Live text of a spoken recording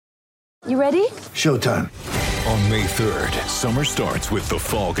You ready? Showtime. On May 3rd, summer starts with The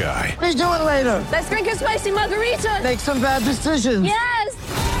Fall Guy. Let's do it later. Let's drink a spicy margarita. Make some bad decisions. Yes!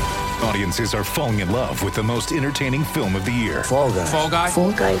 Audiences are falling in love with the most entertaining film of the year. Fall Guy. Fall Guy?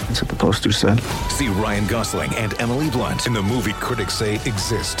 Fall guy. That's what the poster said. See Ryan Gosling and Emily Blunt in the movie critics say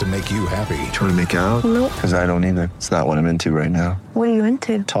exists to make you happy. Trying to make it out? Nope. Because I don't either. It's not what I'm into right now. What are you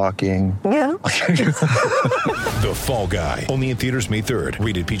into? Talking. Yeah. The Fall Guy. Only in theaters May 3rd.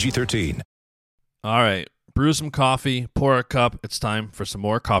 Rated PG-13. All right. Brew some coffee, pour a cup. It's time for some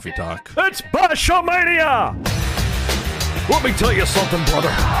more coffee talk. It's Bashamania! Let me tell you something, brother.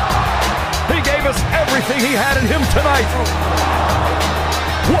 He gave us everything he had in him tonight.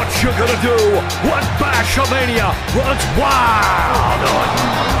 What you gonna do when Bashamania runs wild on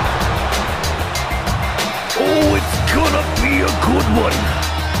you? Oh, it's gonna be a good one.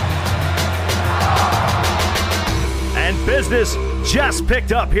 And business just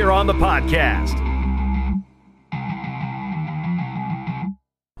picked up here on the podcast.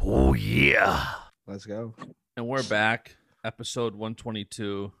 Oh, yeah. Let's go. And we're back. Episode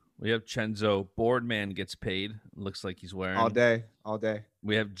 122. We have Chenzo. Boardman gets paid. Looks like he's wearing. All day.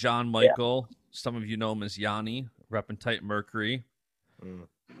 We have John Michael. Yeah. Some of you know him as Yanni, repping Tight Mercury.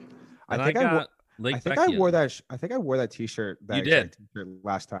 I think I wore that T-shirt. You did T-shirt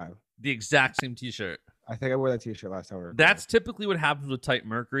last time. The exact same T-shirt. I think I wore that T-shirt last time. That's typically what happens with Tight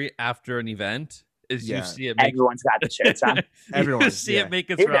Mercury after an event. Is you see it. Everyone's got the shirts on. Everyone see it make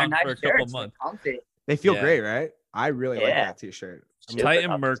its round for a couple months. They feel great, right? I really like that T-shirt.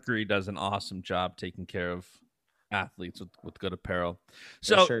 Titan Mercury does an awesome job taking care of athletes with good apparel.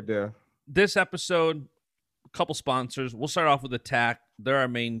 So they sure do. This episode, a couple sponsors. We'll start off with Attack. They're our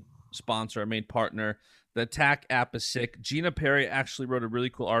main sponsor, our main partner. The Attack app is sick. Gina Perry actually wrote a really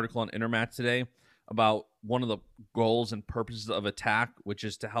cool article on Intermat today about one of the goals and purposes of Attack, which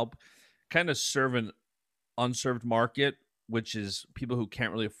is to help kind of serve an unserved market, which is people who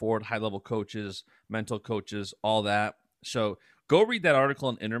can't really afford high-level coaches, mental coaches, all that. So go read that article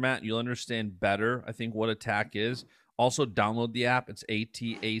on Intermat. You'll understand better, I think, what Attack is. Also, download the app. It's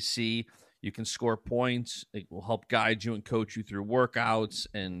ATAC. You can score points. It will help guide you and coach you through workouts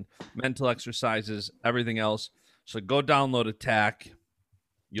and mental exercises, everything else. So go download Attack.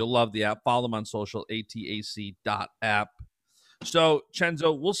 You'll love the app. Follow them on social, atac.app. So,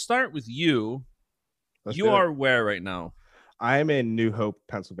 Chenzo, we'll start with you. You are where right now? I'm in New Hope,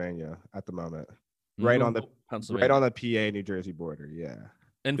 Pennsylvania at the moment. Right on the PA, New Jersey border. Yeah.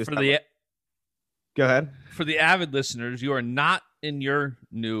 And go ahead. For the avid listeners, you are not in your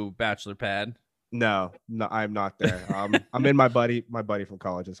new bachelor pad. No, I'm not there. I'm in my buddy from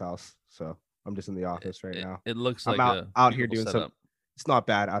college's house. So I'm just in the office right now. It looks like I'm out here doing some. It's not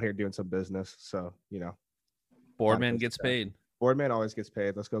bad out here doing some business. So Boardman gets paid. Boardman always gets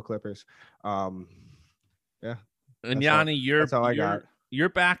paid. Let's go Clippers. Yeah. And Yanni, you're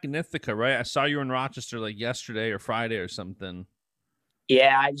back in Ithaca, right? I saw you were in Rochester like yesterday or Friday or something.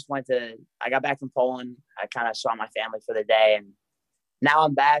 Yeah, I got back from Poland. I kind of saw my family for the day, and now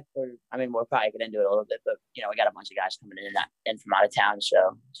I'm back. We'll probably get into it a little bit, but we got a bunch of guys coming in from out of town,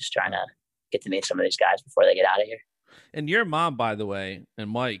 so just trying to get to meet some of these guys before they get out of here. And your mom, by the way,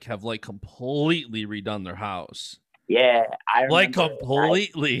 and Mike have like completely redone their house. Yeah, I remember, like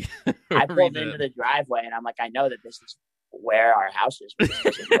completely. I pulled into the driveway, and I'm like, I know that this is where our house is. But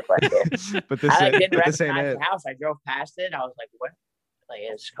I didn't recognize the house. I drove past it. I was like, what? Like,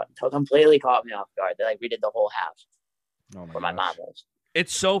 it's completely caught me off guard. They redid the whole house where my mom was.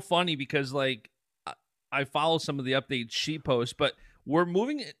 It's so funny because I follow some of the updates she posts, but we're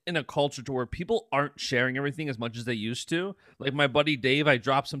moving in a culture to where people aren't sharing everything as much as they used to. Like my buddy Dave, I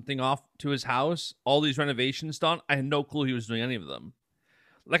dropped something off to his house, all these renovations done. I had no clue he was doing any of them.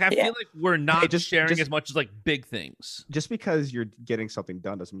 Like, I feel like we're not sharing as much as like big things. Just because you're getting something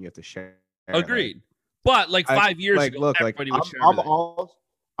done doesn't mean you have to share. Agreed. Right? But like 5 years ago, everybody would share. I'm all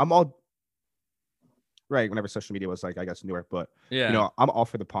right. Whenever social media was I guess newer, but I'm all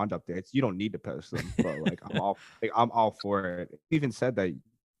for the pond updates. You don't need to post them, but I'm all for it. You even said that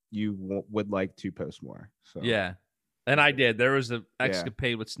you would like to post more. So yeah. And I did. There was an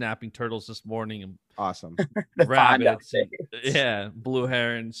escapade with snapping turtles this morning and awesome rabbits, and, blue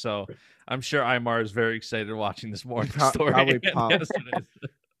heron. So I'm sure Aymar is very excited watching this morning story.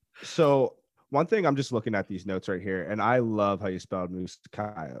 So one thing, I'm just looking at these notes right here, and I love how you spelled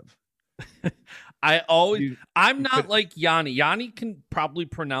Muskayev. I'm not like Yanni. Yanni can probably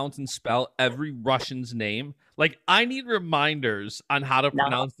pronounce and spell every Russian's name. Like, I need reminders on how to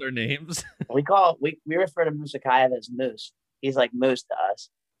pronounce their names. we refer to Musakayev as Moose. He's like Moose to us.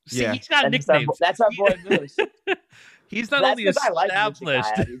 See, he's got a nickname. That's our boy Moose. He's not only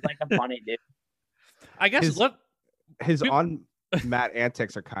established. He's like a funny dude. I guess his on Matt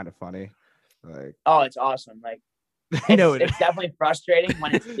antics are kind of funny. Like, oh, it's awesome. Like, it's definitely frustrating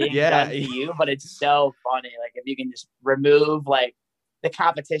when it's being done to you, but it's so funny. Like, if you can just remove like the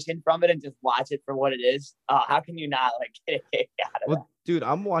competition from it and just watch it for what it is, how can you not like get a kick out of that? Dude,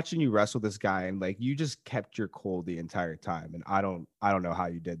 I'm watching you wrestle this guy, and like you just kept your cool the entire time, and I don't know how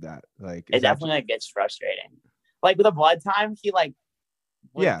you did that. Like, it definitely gets frustrating. Like with the blood time, he like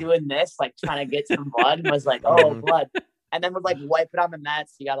was doing this, like trying to get some blood, and was like, "Oh, blood," and then would like wipe it on the mat.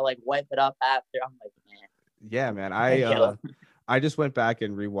 So you got to like wipe it up after. I'm like, man. Yeah, man. I just went back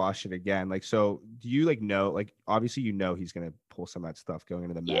and rewatched it again. Like, so do you like know? Like, obviously, you know he's gonna pull some of that stuff going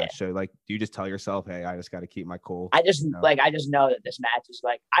into the match. Yeah. So, like, do you just tell yourself, "Hey, I just got to keep my cool"? I just know that this match is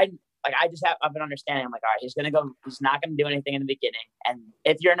like I've been understanding. I'm like, all right, he's gonna go. He's not gonna do anything in the beginning, and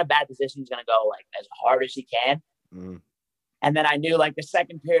if you're in a bad position, he's gonna go like as hard as he can. Mm. And then I knew like the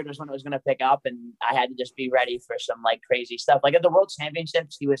second period was when it was gonna pick up, and I had to just be ready for some like crazy stuff. Like at the World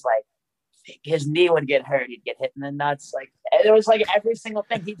Championships, he was like, his knee would get hurt, he'd get hit in the nuts. Like it was like every single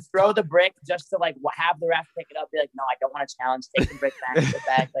thing. He'd throw the brick just to like have the ref pick it up. Be like, no, I don't want to challenge. Take the brick back, get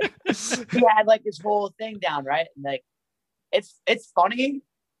back. Like he had like this whole thing down, right? And like it's funny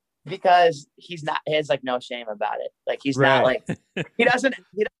because he has like no shame about it. Like he's not like he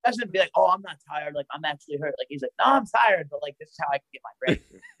doesn't be like, oh, I'm not tired. Like I'm actually hurt. Like he's like, no, I'm tired, but like this is how I can get my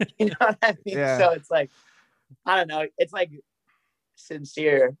breakthrough. You know what I mean? Yeah. So it's like, I don't know. It's like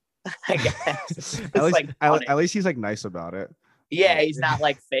sincere. I guess. At least he's like nice about it. Yeah, he's not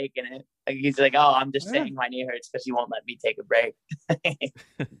like faking it. Like he's like, oh, I'm just saying my knee hurts because you won't let me take a break.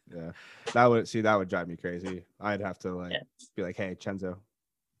 Yeah, that would drive me crazy. I'd have to like be like, hey, Chenzo,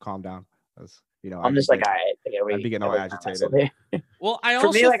 calm down. I'm just like, all right, I'd be getting all agitated. Well,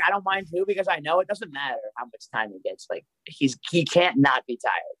 for me, like I don't mind too because I know it doesn't matter how much time he gets. Like he can't not be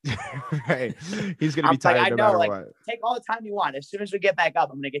tired. Right, he's gonna be tired no matter what. Take all the time you want. As soon as we get back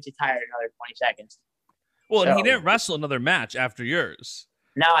up, I'm gonna get you tired in another 20 seconds. Well, and he didn't wrestle another match after yours.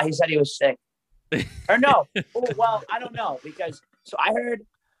 No, he said he was sick. Or no. Well, I don't know because so I heard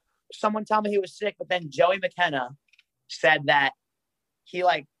someone tell me he was sick, but then Joey McKenna said that he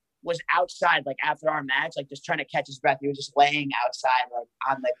like was outside like after our match, like just trying to catch his breath. He was just laying outside like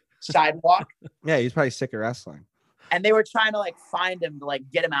on the sidewalk. Yeah, he's probably sick of wrestling. And they were trying to like find him to like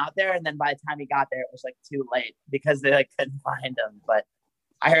get him out there. And then by the time he got there, it was like too late because they like couldn't find him. But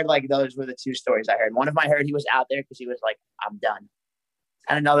I heard like those were the two stories I heard. One of them I heard he was out there because he was like, I'm done.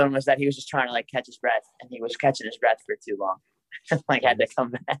 And another one was that he was just trying to like catch his breath and he was catching his breath for too long. Like had to come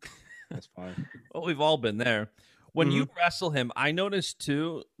back. That's fine. Well, we've all been there. When you wrestle him, I noticed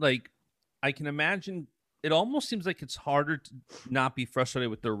too, like, I can imagine it almost seems like it's harder to not be frustrated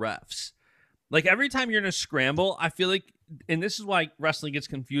with the refs. Like, every time you're in a scramble, I feel like, and this is why wrestling gets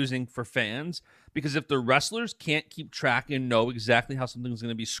confusing for fans, because if the wrestlers can't keep track and know exactly how something's going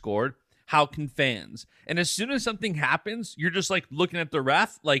to be scored, how can fans? And as soon as something happens, you're just, like, looking at the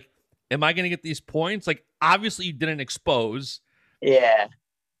ref, like, am I going to get these points? Like, obviously you didn't expose. Yeah.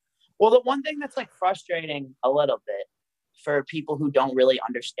 Well, the one thing that's like frustrating a little bit for people who don't really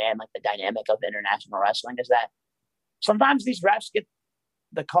understand like the dynamic of international wrestling is that sometimes these refs get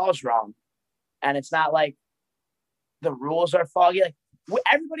the calls wrong, and it's not like the rules are foggy. Like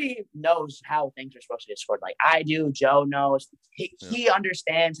everybody knows how things are supposed to get scored. Like I do, Joe knows. He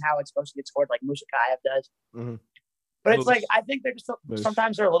understands how it's supposed to get scored, like Mushakayev does. Mm-hmm. But it's like I think they're just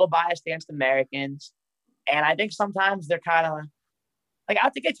sometimes they're a little biased against Americans, and I think sometimes they're kind of like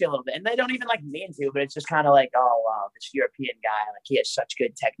out to get you a little bit, and they don't even like mean to, but it's just kind of like, oh wow, this European guy, like he has such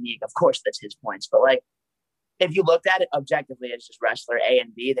good technique. Of course, that's his points. But like, if you looked at it objectively as just wrestler A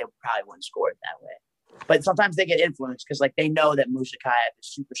and B, they probably wouldn't score it that way. But sometimes they get influenced because like they know that Mushakayev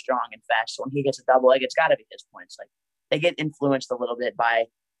is super strong and fast. So when he gets a double leg, it's got to be his points. Like they get influenced a little bit by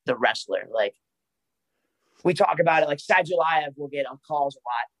the wrestler. Like we talk about it, like Sadulayev will get on calls a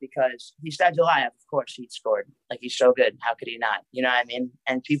lot because he's Sadulayev. Of course, he'd scored. Like he's so good. How could he not? You know what I mean?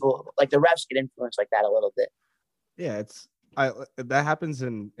 And people like the refs get influenced like that a little bit. Yeah, that happens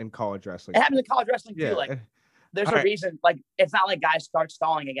in college wrestling. It happens in college wrestling too. Like there's a reason. Like it's not like guys start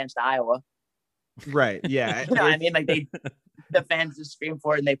stalling against Iowa. Right. Yeah. You know what I mean? Like the fans just scream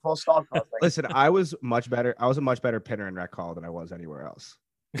for it and they pull stall calls. Like, listen, I was a much better pinner in rec call than I was anywhere else.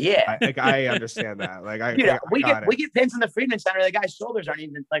 Yeah, I understand that. Like we get pins in the Friedman Center. The guy's shoulders aren't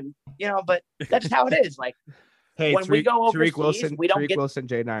even like but that's how it is. Like hey, when we go overseas, Wilson, we don't get Wilson,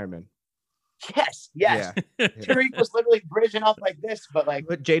 Jay Ironman. Yes. Yeah. Tariq was literally bridging up like this, but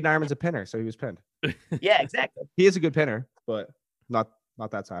Jay Ironman's a pinner, so he was pinned. Yeah, exactly. He is a good pinner, but not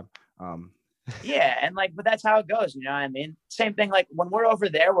that time. Yeah, and like, but that's how it goes, you know what I mean? Same thing, like when we're over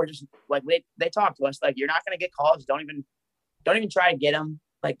there, we're just like they talk to us like, you're not gonna get calls, don't even try to get them,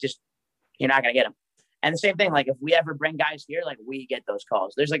 like just you're not gonna get them. And the same thing, like if we ever bring guys here, like we get those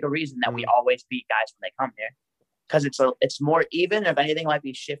calls. There's like a reason that we always beat guys when they come here, because it's more even. If anything, might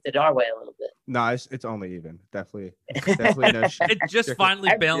be shifted our way a little bit. No, it's only even. Definitely no. It just finally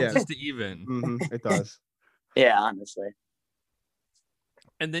balances to even. It does. Yeah, honestly.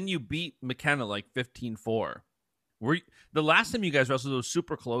 And then you beat McKenna like 15-4. The last time you guys wrestled was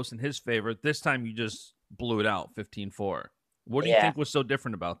super close in his favor. This time you just blew it out 15-4. What do you think was so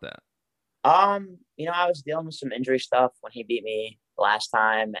different about that? You know, I was dealing with some injury stuff when he beat me last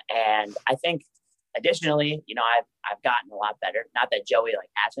time, and I think additionally, you know, I've gotten a lot better. Not that Joey like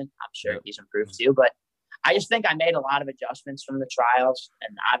hasn't. I'm sure he's improved too, but I just think I made a lot of adjustments from the trials,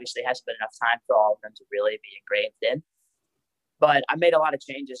 and obviously it hasn't been enough time for all of them to really be engraved in. But I made a lot of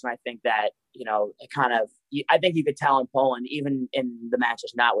changes, and I think that, you know, it kind of, I think you could tell in Poland, even in the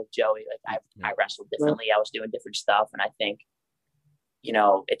matches not with Joey, like I wrestled differently. I was doing different stuff, and I think, you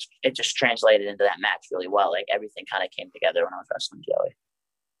know, it just translated into that match really well. Like everything kind of came together when I was wrestling Joey.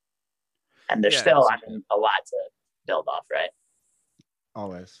 And there's still, I mean, a lot to build off, right?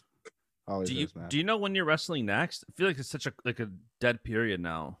 Always. Do you know when you're wrestling next? I feel like it's such a dead period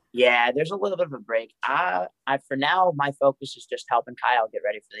now. Yeah, there's a little bit of a break. I for now, my focus is just helping Kyle get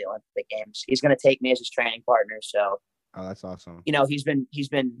ready for the Olympic Games. He's going to take me as his training partner. So, oh, that's awesome. You know, he's been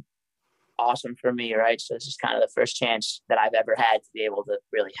awesome for me, right? So this is kind of the first chance that I've ever had to be able to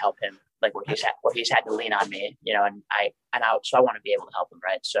really help him, like where he's had to lean on me, you know, so I want to be able to help him,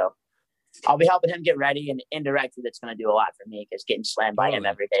 right? So I'll be helping him get ready, and indirectly that's going to do a lot for me, because getting slammed by him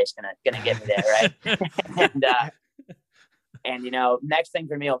every day is going to get me there, right? and you know, next thing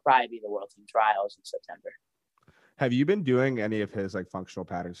for me will probably be the World Team Trials in September. Have you been doing any of his like functional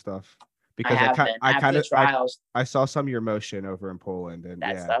pattern stuff? Because I saw some of your motion over in Poland and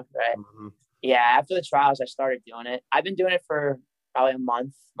that stuff, right? Mm-hmm. Yeah, after the trials, I started doing it. I've been doing it for probably a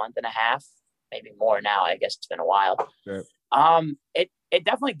month and a half, maybe more now. I guess it's been a while. Sure. It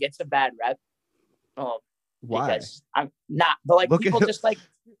definitely gets a bad rep. Why? Because I'm not, but like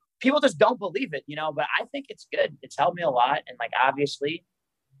people just don't believe it, you know. But I think it's good. It's helped me a lot, and like obviously,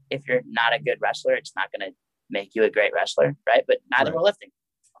 if you're not a good wrestler, it's not going to make you a great wrestler, right? But neither were lifting.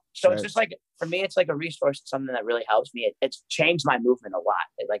 So it's just like, for me, it's like a resource, something that really helps me. It's changed my movement a lot.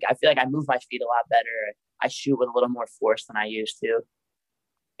 Like I feel like I move my feet a lot better. I shoot with a little more force than I used to.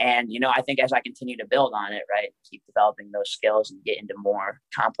 And, you know, I think as I continue to build on it, right, keep developing those skills and get into more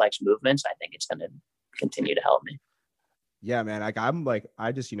complex movements, I think it's going to continue to help me. Yeah, man. Like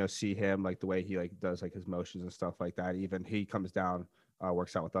I just, you know, see him, like the way he like does like his motions and stuff like that. Even he comes down,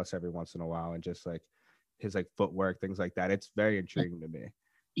 works out with us every once in a while, and just like his like footwork, things like that. It's very intriguing to me.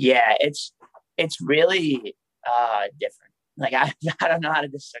 Yeah, it's really different. Like I don't know how to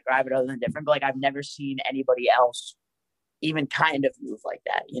describe it other than different, but like I've never seen anybody else even kind of move like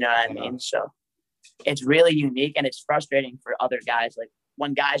that. You know what I mean? So it's really unique, and it's frustrating for other guys. Like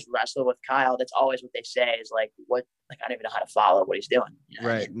when guys wrestle with Kyle, that's always what they say is like, what, like, I don't even know how to follow what he's doing. You know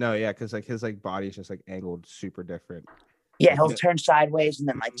right. I mean? No, yeah. Cause like his like body's just like angled super different. Yeah. He'll turn sideways and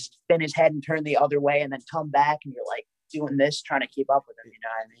then like spin his head and turn the other way and then come back, and you're like doing this, trying to keep up with him. You know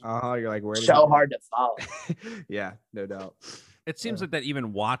what I mean? You're like, where? So hard to follow. Yeah, no doubt. It seems like that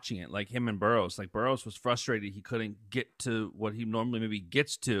even watching it, like him and Burroughs, like Burroughs was frustrated he couldn't get to what he normally maybe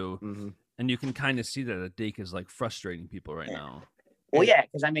gets to. And you can kind of see that Dake is like frustrating people right now. Well, yeah,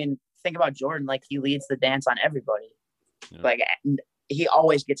 because I mean, think about Jordan. Like he leads the dance on everybody. Yeah. Like he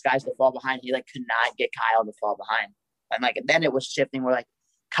always gets guys to fall behind. He like could not get Kyle to fall behind. And like then it was shifting where like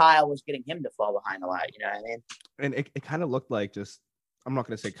Kyle was getting him to fall behind a lot. You know what I mean? And it kind of looked like just, I'm not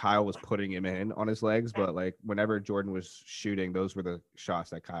going to say Kyle was putting him in on his legs, but like whenever Jordan was shooting, those were the shots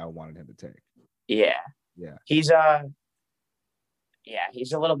that Kyle wanted him to take. Yeah. Yeah. He's a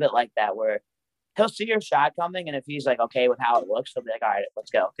little bit like that, where he'll see your shot coming, and if he's like okay with how it looks, he'll be like, all right, let's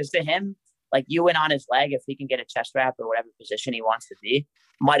go. Because to him, like you in on his leg, if he can get a chest wrap or whatever position he wants to be,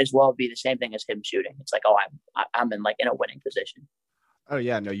 might as well be the same thing as him shooting. It's like, oh, I'm in like in a winning position. Oh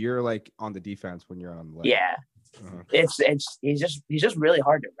yeah, no, you're like on the defense when you're on the leg. Yeah. He's just really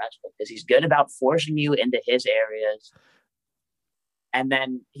hard to wrestle because he's good about forcing you into his areas, and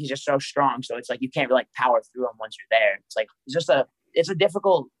then he's just so strong. So it's like you can't really like power through him once you're there. It's like it's a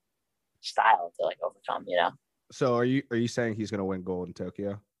difficult style to like overcome, you know. So are you saying he's gonna win gold in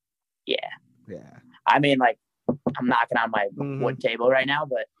Tokyo? Yeah. I mean, like I'm knocking on my wood table right now,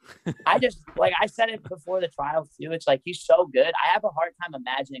 but I just like I said it before the trial too. It's like he's so good. I have a hard time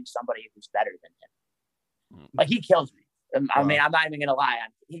imagining somebody who's better than him. Like he kills me. I mean, I'm not even gonna lie.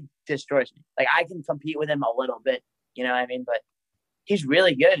 He destroys me. Like I can compete with him a little bit, you know what I mean? But he's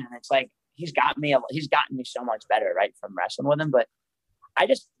really good, and it's like he's gotten me so much better, right, from wrestling with him. But I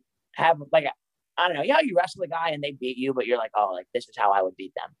just have like I don't know, you know, you wrestle a guy and they beat you, but you're like, oh, like this is how I would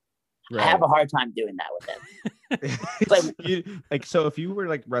beat them. Right. I have a hard time doing that with him. So if you were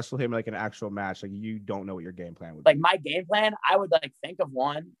like wrestle him like an actual match, like you don't know what your game plan would be. Like my game plan, I would like think of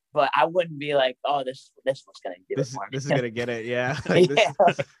one, but I wouldn't be like, oh, this one's gonna do it for me. This is gonna get it, yeah. Like, yeah.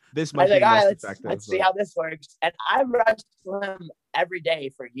 This might be the most effective. Let's see how this works. And I wrestle him every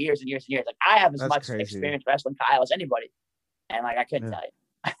day for years and years and years. Like I have as much experience wrestling Kyle as anybody, and like I couldn't tell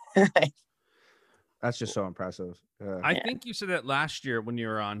you. That's just so impressive. I think you said that last year when you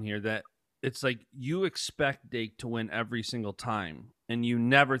were on here that it's like you expect Dake to win every single time and you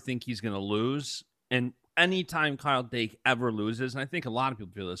never think he's going to lose. And anytime Kyle Dake ever loses, and I think a lot of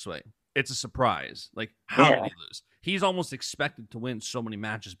people feel this way, it's a surprise. Like, how did he lose? He's almost expected to win so many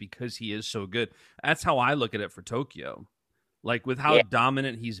matches because he is so good. That's how I look at it for Tokyo. Like, with how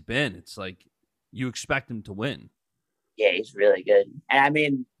dominant he's been, it's like you expect him to win. Yeah, he's really good. And I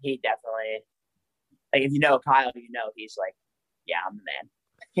mean, he definitely... Like if you know Kyle, you know he's like, yeah, I'm the man.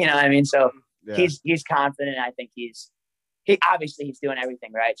 You know what I mean? So he's confident. I think he's obviously he's doing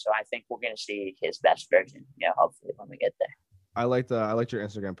everything right. So I think we're gonna see his best version. Yeah, hopefully when we get there. I liked your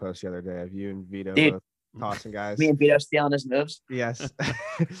Instagram post the other day of you and Vito both tossing guys. Me and Vito stealing his moves. Yes.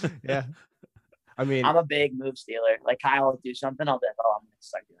 Yeah. I mean, I'm a big move stealer. Like Kyle will do something, I'll be like, oh, I'm gonna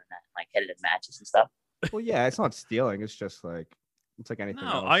start doing that, like hit it in matches and stuff. Well, yeah, it's not stealing. It's just like. It's like anything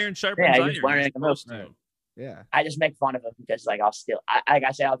else. Iron sharpens iron. Learning the moves. Yeah. I just make fun of him because like I'll steal.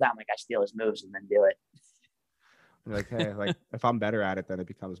 I say all the time, like I steal his moves and then do it. You're like, hey, like if I'm better at it, then it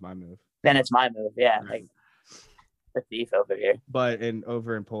becomes my move. Then it's my move. Yeah. Like the thief over here. But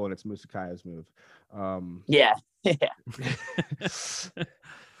over in Poland, it's Musakaya's move. Yeah.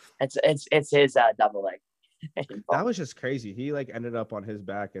 It's his double leg. That was just crazy. He like ended up on his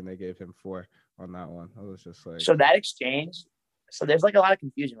back and they gave him 4 on that one. I was just like, so that exchange. So there's like a lot of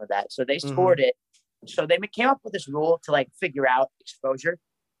confusion with that. So they scored it. So they came up with this rule to like figure out exposure.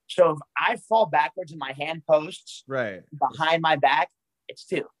 So if I fall backwards and my hand posts behind my back, it's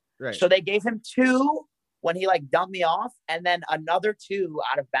 2. Right. So they gave him 2 when he like dumped me off, and then another 2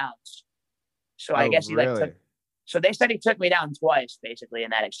 out of bounds. So I guess he like took. So they said he took me down twice, basically, in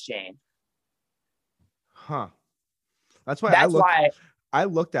that exchange. Huh. That's why I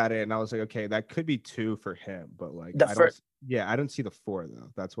looked at it and I was like, okay, that could be 2 for him, but like I don't see the 4 though.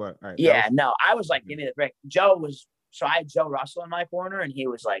 That's what. All right, no, I was like, give me the brick. I had Joe Russell in my corner, and he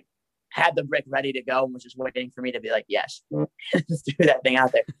was like, had the brick ready to go and was just waiting for me to be like, yes, let's do that thing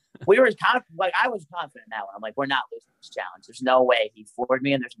out there. I was confident in that one. I'm like, we're not losing this challenge. There's no way he floored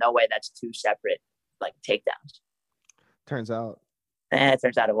me, and there's no way that's 2 separate like takedowns. Turns out it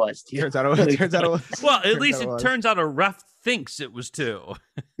turns out it was. Turns out it was. Well, at least it turns out a ref thinks it was 2.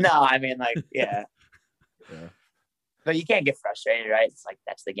 No, I mean, like, yeah. But you can't get frustrated, right? It's like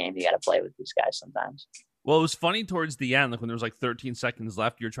that's the game you got to play with these guys sometimes. Well, it was funny towards the end, like when there was like 13 seconds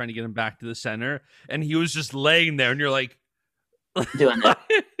left, you're trying to get him back to the center, and he was just laying there, and you're like doing that.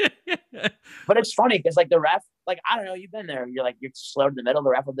 But it's funny because like the ref, like I don't know, you've been there. You're like you're slow in the middle.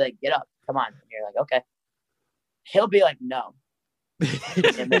 The ref will be like, "Get up, come on." And you're like, "Okay." He'll be like, "No."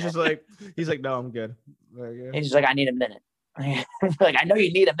 He's like, "No, I'm good." He's just like, "I need a minute." Like I know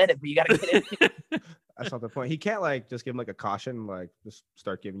you need a minute, but you got to get in. That's not the point. He can't like just give him like a caution, like just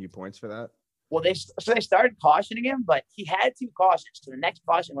start giving you points for that. Well, they started cautioning him, but he had 2 cautions. So the next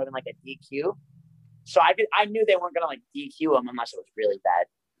caution would have been like a DQ. So I knew they weren't gonna like DQ him unless it was really bad.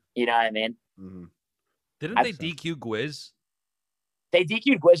 You know what I mean? Mm-hmm. Didn't they DQ Gwiz? They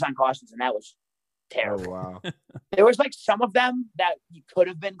DQ'd Gwiz on cautions, and that was terrible. Oh wow! There was like some of them that could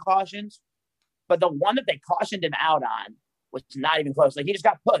have been cautions, but the one that they cautioned him out on was not even close. Like he just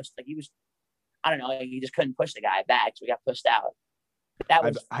got pushed. Like he was, I don't know. Like, he just couldn't push the guy back, so he got pushed out. That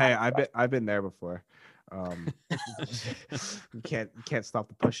was. I've been there before. You can't stop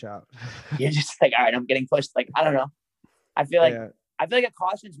the push out. You're just like, all right, I'm getting pushed. Like I don't know. I feel like a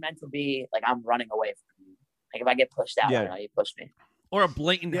caution's meant to be like I'm running away from you. Like if I get pushed out, I know you push me. Or a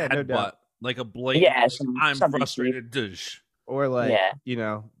blatant headbutt, no like a blatant. I'm frustrated. Dish. Or like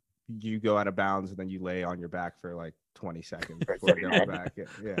you go out of bounds and then you lay on your back for like 20 seconds before going back.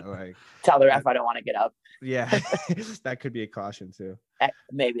 Yeah, like tell the ref I don't want to get up. Yeah, that could be a caution too.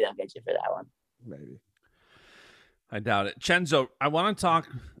 Maybe they'll get you for that one. Maybe. I doubt it. Chenzo, I want to talk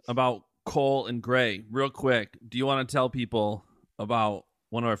about Cole and Gray real quick. Do you want to tell people about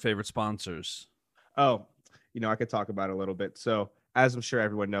one of our favorite sponsors? Oh, I could talk about it a little bit. So as I'm sure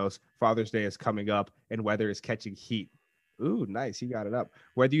everyone knows, Father's Day is coming up and weather is catching heat. Ooh, nice. You got it up.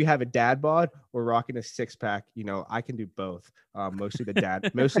 Whether you have a dad bod or rocking a 6-pack, I can do both. Mostly the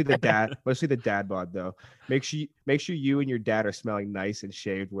dad bod though. Make sure you and your dad are smelling nice and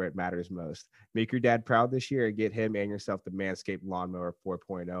shaved where it matters most. Make your dad proud this year and get him and yourself the Manscaped Lawnmower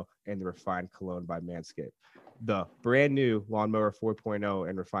 4.0 and the Refined Cologne by Manscaped. The brand new Lawnmower 4.0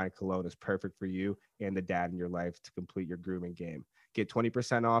 and Refined Cologne is perfect for you and the dad in your life to complete your grooming game. Get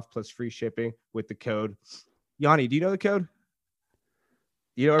 20% off plus free shipping with the code. Yanni, do you know the code?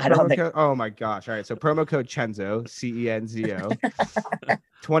 You know our promo code? Oh my gosh. All right. So promo code Cenzo, CENZO.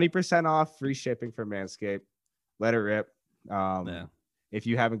 20% off, free shipping for Manscaped. Let it rip. If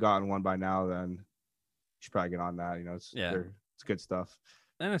you haven't gotten one by now, then you should probably get on that. It's good stuff.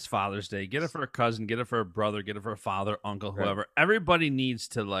 And it's Father's Day. Get it for a cousin, get it for a brother, get it for a father, uncle, whoever. Everybody needs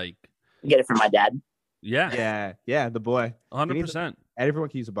to get it for my dad. Yeah. Yeah, the boy. 100%. Everyone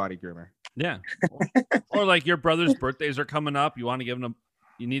can use a body groomer. Yeah. Or your brother's birthdays are coming up. You want to give them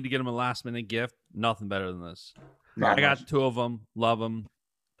you need to get them a last minute gift. Nothing better than this. I got 2 of them. Love them.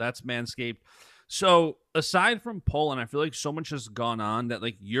 That's Manscaped. So aside from Poland, I feel like so much has gone on that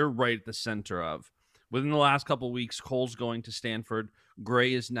you're right at the center of. Within the last couple of weeks, Cole's going to Stanford.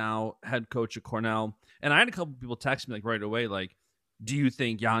 Gray is now head coach at Cornell. And I had a couple people text me right away, do you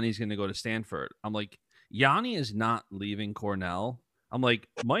think Yanni's going to go to Stanford? I'm like, Yanni is not leaving Cornell. I'm like,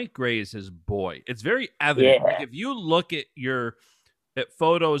 Mike Gray is his boy. It's very evident. Yeah. If you look at at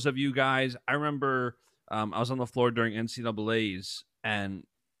photos of you guys, I remember I was on the floor during NCAAs, and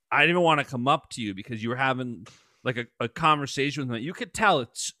I didn't even want to come up to you because you were having a conversation with me. You could tell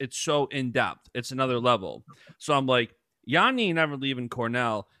it's so in depth. It's another level. So I'm like, Yanni never leaving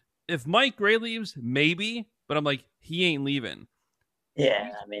Cornell. If Mike Gray leaves, maybe, but I'm like, he ain't leaving.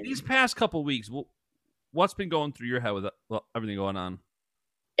 Yeah, these past couple weeks, what's been going through your head with everything going on?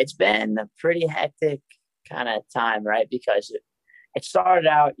 It's been a pretty hectic kind of time, right? Because it started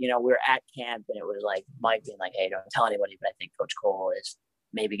out, we were at camp and it was Mike being hey, don't tell anybody, but I think Coach Cole is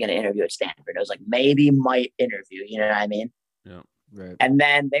maybe going to interview at Stanford. It was maybe might interview, you know what I mean? Yeah, right. And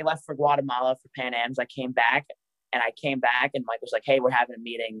then they left for Guatemala for Pan Ams. I came back and Mike was hey, we're having a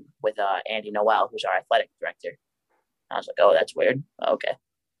meeting with Andy Noel, who's our athletic director. I was like, oh, that's weird. Okay.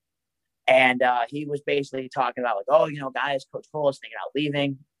 And he was basically talking about guys, Coach Cole is thinking about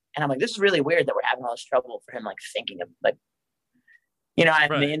leaving. And I'm like, this is really weird that we're having all this trouble for him, thinking of you know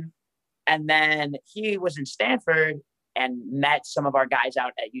what I mean? And then he was in Stanford and met some of our guys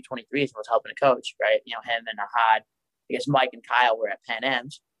out at U23s and was helping to coach, right? Him and Ahad, I guess Mike and Kyle were at Pan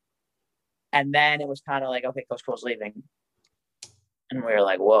Ams. And then it was kind of okay, Coach Cole's leaving. And we were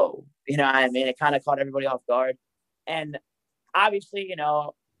like, whoa, you know what I mean? It kind of caught everybody off guard. And obviously,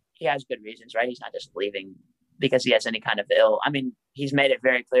 he has good reasons, right? He's not just leaving because he has any kind of he's made it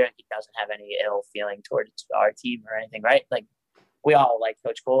very clear he doesn't have any ill feeling towards our team or anything, right? We all like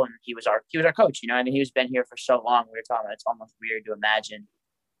Coach Cole, and he was our coach. He's been here for so long. We were talking about it's almost weird to imagine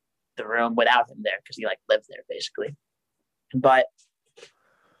the room without him there because he lived there basically. But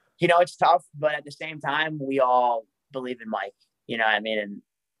it's tough. But at the same time, we all believe in Mike. And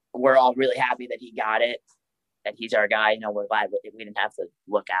we're all really happy that he got it. That he's our guy. We're glad we didn't have to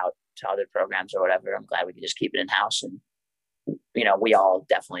look out to other programs or whatever. I'm glad we could just keep it in house, and we all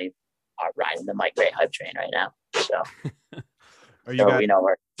definitely are riding the Mike Gray hype train right now. So, we're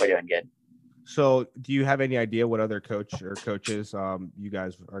doing good. So, do you have any idea what other coach or coaches you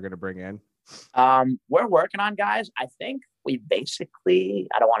guys are going to bring in? We're working on guys. I think we basically,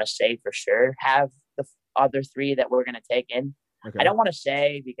 I don't want to say for sure, have the other 3 that we're going to take in. Okay. I don't want to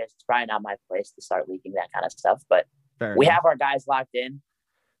say because it's probably not my place to start leaking that kind of stuff, but we have our guys locked in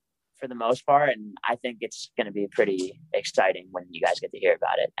for the most part, and I think it's going to be pretty exciting when you guys get to hear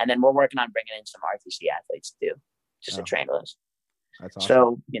about it. And then we're working on bringing in some RTC athletes too, just to train with us. That's awesome.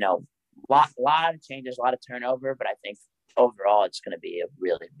 So, lot of changes, a lot of turnover, but I think overall it's going to be a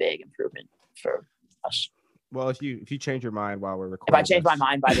really big improvement for us. Well, if you change your mind while we're recording, if I change my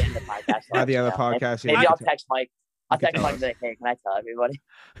mind by the end of the podcast, maybe I'll text Mike. I'll text Mike and be like, hey, can I tell everybody?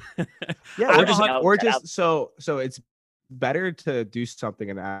 Yeah, or just so it's better to do something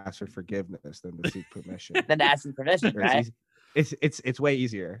and ask for forgiveness than to seek permission. Than to ask for permission, right? It's way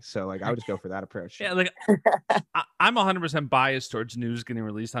easier. So I would just go for that approach. Yeah, I'm 100% biased towards news getting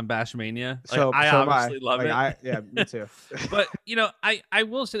released on Bashmania. I obviously love it. Yeah, me too. But I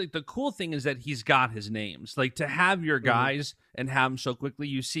will say the cool thing is that he's got his names. To have your guys and have them so quickly.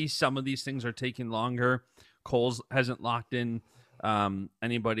 You see some of these things are taking longer. Coles hasn't locked in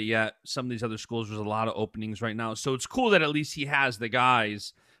anybody yet. Some of these other schools, there's a lot of openings right now. So it's cool that at least he has the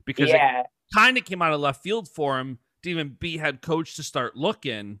guys because it kind of came out of left field for him to even be head coach to start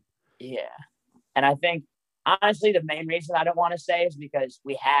looking. Yeah. And I think honestly, the main reason I don't want to say is because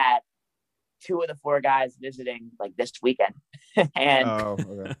we had 2 of the 4 guys visiting like this weekend, and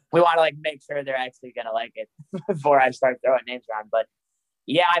we want to like make sure they're actually gonna like it before I start throwing names around. But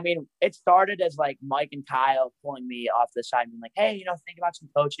yeah, I mean, it started as like Mike and Kyle pulling me off the side and being like, hey, think about some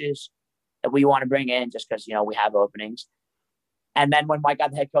coaches that we want to bring in just because we have openings. And then when Mike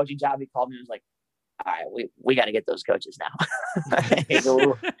got the head coaching job, he called me and was like, all right, we got to get those coaches now.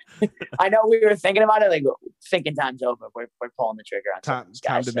 I know we were thinking about it, like thinking time's over. We're pulling the trigger on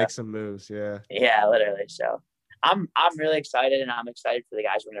time to make some moves. Yeah, literally. So I'm really excited, and I'm excited for the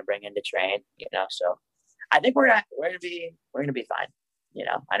guys we're gonna bring in to train. So I think we're gonna be fine.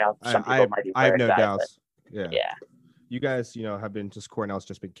 I know some people might be. I have no doubts. Yeah. You guys, have been Cornell's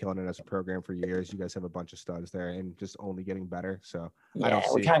just been killing it as a program for years. You guys have a bunch of studs there and just only getting better. So we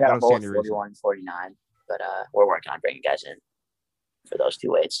kind of got both 41 and 49, but we're working on bringing guys in for those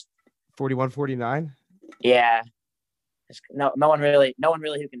 2 weights. 41, 49? Yeah. No one really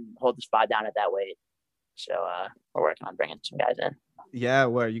who can hold the spot down at that weight. So we're working on bringing some guys in. Yeah,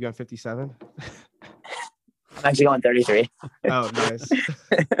 what are you going 57? I'm actually going 33. Oh, nice.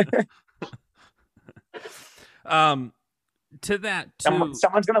 To that too.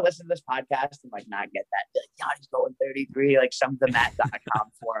 Someone's gonna listen to this podcast and like not get that. Be like, God, he's going 33. Like some of the Matt.com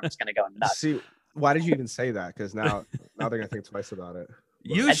forum is gonna go nuts. See, why did you even say that? Because now they're gonna think twice about it.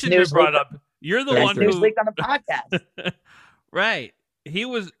 You should have brought up. You're the one who leaked on the podcast. Right. We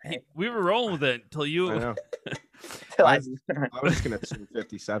were rolling with it until you. I know. I was just gonna assume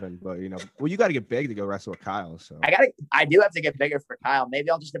 57, but you got to get big to go wrestle with Kyle. So I do have to get bigger for Kyle. Maybe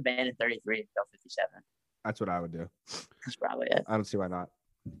I'll just abandon 33 and go 57. That's what I would do. That's probably it. I don't see why not.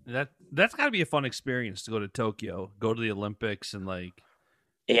 That's got to be a fun experience to go to Tokyo, go to the Olympics, and like.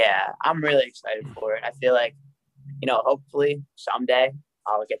 Yeah, I'm really excited for it. I feel like, hopefully someday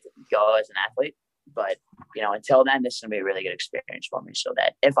I'll get to go as an athlete. But until then, this is gonna be a really good experience for me. So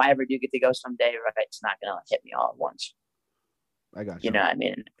that if I ever do get to go someday, right, it's not gonna hit me all at once. I got you. You know what I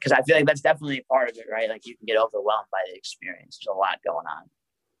mean? Because I feel like that's definitely part of it, right? Like you can get overwhelmed by the experience. There's a lot going on.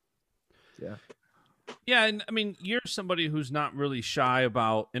 Yeah. Yeah, and I mean, you're somebody who's not really shy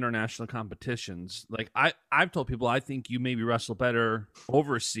about international competitions. Like I've told people, I think you maybe wrestle better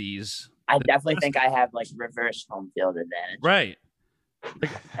overseas. I definitely think I have like reverse home field advantage. Right.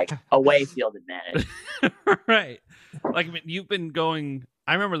 Like away field advantage. Right. Like I mean, you've been going.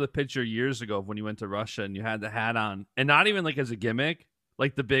 I remember the picture years ago of when you went to Russia and you had the hat on, and not even like as a gimmick,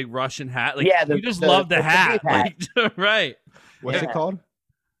 like the big Russian hat. Like, yeah, you just love the hat. Like, right. What's it called?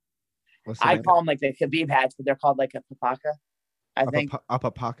 I call them like the Khabib hats, but they're called like a papaka. I think a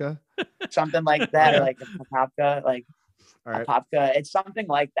papaka, something like that, or like a papaka, like all right. a papaka. It's something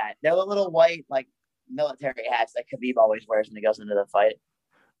like that. They're the little white like military hats that Khabib always wears when he goes into the fight.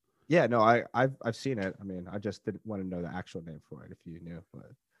 Yeah, no, I've seen it. I mean, I just didn't want to know the actual name for it if you knew.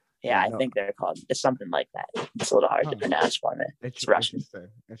 But yeah, I think they're called. It's something like that. It's a little hard to pronounce for me. It's Russian.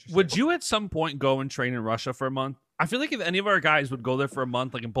 Interesting. Would you at some point go and train in Russia for a month? I feel like if any of our guys would go there for a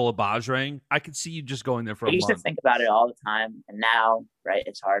month, like in pull a Bajrang, I could see you just going there for a month. I used to think about it all the time, and now, right,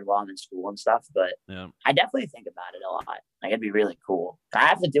 it's hard while I'm in school and stuff, but yeah. I definitely think about it a lot. Like, it'd be really cool. I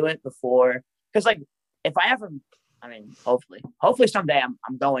have to do it before, because, like, if I ever, I mean, hopefully someday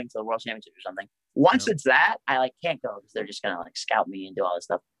I'm going to the World Championship or something. Once it's that, I, like, can't go because they're just going to, like, scout me and do all this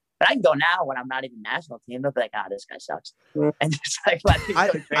stuff. But I can go now when I'm not even national team. They'll be like, this guy sucks. And just like let me go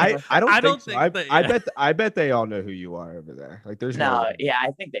train. I don't think so. I bet they all know who you are over there. Like there's yeah,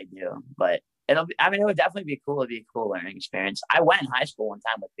 I think they do. But it would definitely be cool. It'd be a cool learning experience. I went in high school one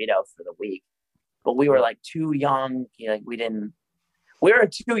time with Vito for the week, but we were like too young. Like we were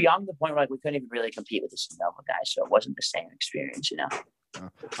too young to the point where like we couldn't even really compete with the Sonoma guys. So it wasn't the same experience, you know.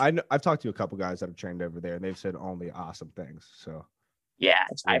 I've talked to a couple guys that have trained over there and they've said only awesome things. So yeah,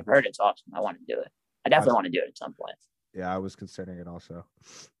 I've heard it's awesome. I want to do it. I definitely want to do it at some point. Yeah, I was considering it also.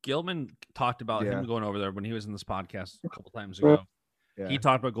 Gilman talked about him going over there when he was in this podcast a couple times ago. Yeah. He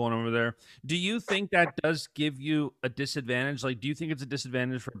talked about going over there. Do you think that does give you a disadvantage? Like, do you think it's a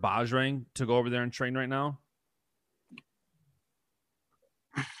disadvantage for Bajrang to go over there and train right now?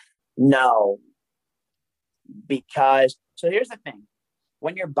 No. Because, so here's the thing.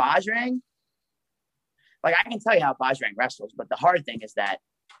 When you're Bajrang, like, I can tell you how Bajrang wrestles, but the hard thing is that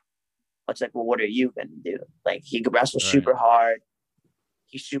it's like, well, what are you going to do? Like, he wrestles super hard.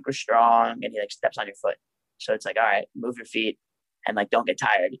 He's super strong, and he, like, steps on your foot. So it's like, all right, move your feet, and, like, don't get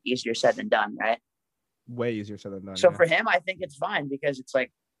tired. Easier said than done, right? Way easier said than done. So for him, I think it's fine because it's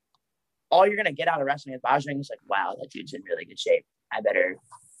like, all you're going to get out of wrestling with Bajrang is like, wow, that dude's in really good shape. I better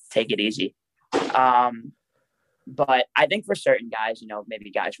take it easy. But I think for certain guys,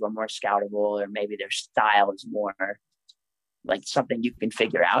 maybe guys who are more scoutable or maybe their style is more like something you can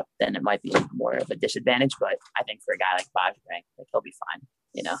figure out, then it might be more of a disadvantage. But I think for a guy like Bajrang, like he'll be fine,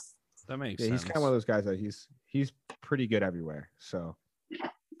 That makes sense. He's kind of one of those guys that he's pretty good everywhere. So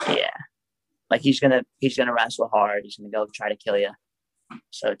yeah, like he's gonna wrestle hard. He's gonna go try to kill you.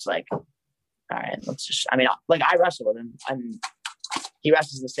 So it's like, all right, I wrestle with him. He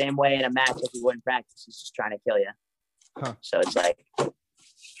wrestles the same way in a match if he wouldn't practice. He's just trying to kill you. Huh. So it's like,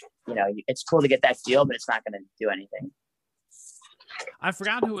 it's cool to get that feel, but it's not going to do anything. I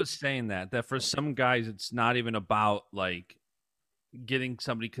forgot who was saying that for some guys, it's not even about like getting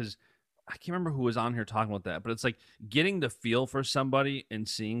somebody, because I can't remember who was on here talking about that, but it's like getting the feel for somebody and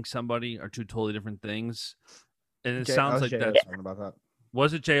seeing somebody are two totally different things. And it sounds like that's talking about that.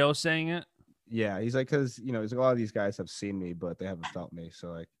 Was it J.O. saying it? Yeah, he's like, because he's like, a lot of these guys have seen me, but they haven't felt me.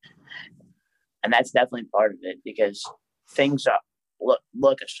 So like, and that's definitely part of it, because things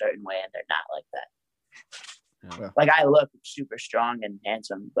look a certain way and they're not like that. Yeah. Like I look super strong and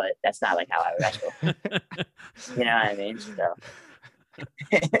handsome, but that's not like how I wrestle. You know what I mean? So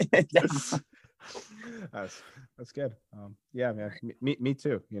that's good. Yeah, man. Me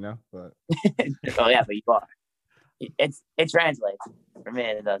too. But oh yeah, but you are. It translates. For me,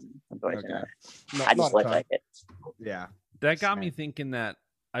 it doesn't. Unfortunately, okay. I just look like it. Yeah, that got me thinking that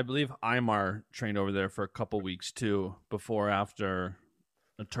I believe Aymar trained over there for a couple weeks too, after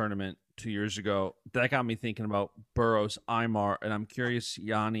a tournament 2 years ago. That got me thinking about Burroughs, Aymar, and I'm curious,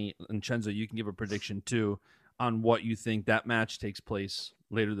 Yanni and Chenzo, you can give a prediction too on what you think that match takes place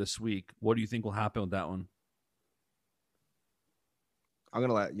later this week. What do you think will happen with that one? I'm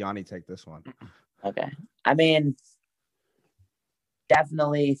gonna let Yanni take this one. Okay. I mean,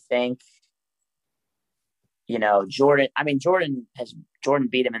 definitely think, Jordan. I mean, Jordan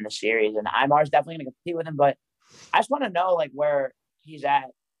beat him in the series, and Aymar's definitely going to compete with him. But I just want to know, like, where he's at,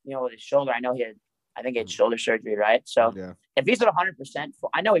 with his shoulder. I know he had shoulder surgery, right? So if he's at 100%,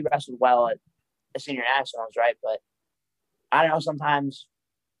 I know he wrestled well at the senior nationals, right? But I don't know. Sometimes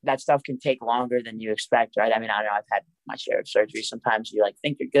that stuff can take longer than you expect, right? I mean, I don't know. I've had my share of surgery. Sometimes you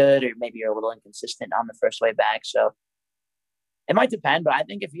think you're good, or maybe you're a little inconsistent on the first way back. So it might depend, but I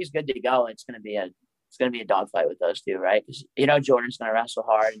think if he's good to go, it's going to be a dogfight with those two, right? Because Jordan's going to wrestle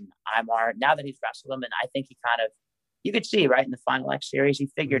hard, and Aymar, now that he's wrestled him, and I think you could see right in the Final X series, he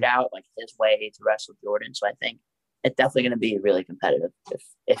figured out like his way to wrestle Jordan. So I think it's definitely going to be really competitive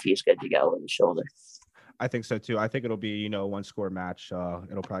if he's good to go with his shoulder. I think so too. I think it'll be, one score match.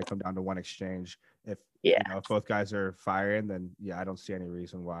 It'll probably come down to one exchange. If both guys are firing, then I don't see any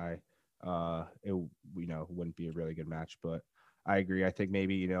reason why it wouldn't be a really good match. But I agree. I think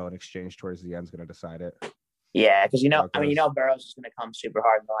maybe, an exchange towards the end is going to decide it. Yeah, because Burroughs is going to come super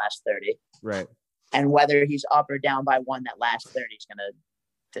hard in the last 30. Right. And whether he's up or down by one, that last 30 is going to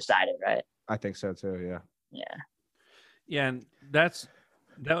decide it, right? I think so too. Yeah. Yeah. Yeah, and that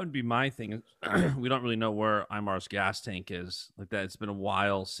would be my thing. We don't really know where Aymar's gas tank is like that. It's been a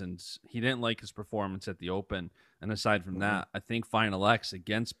while since he didn't like his performance at the Open. And aside from that, I think Final X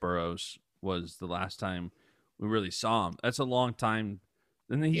against Burroughs was the last time we really saw him. That's a long time.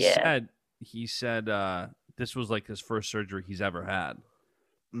 And then he said this was like his first surgery he's ever had,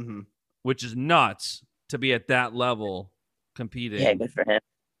 which is nuts to be at that level competing. Yeah, good for him.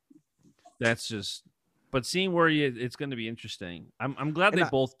 That's just. But seeing where it's going to be interesting. I'm glad they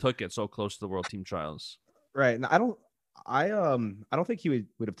both took it so close to the World Team Trials. Right. And I don't think he would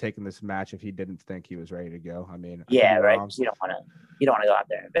have taken this match if he didn't think he was ready to go. I mean, yeah, right. You don't want to go out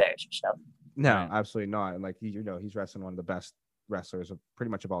there and embarrass yourself. No, absolutely not. And he's wrestling one of the best wrestlers of pretty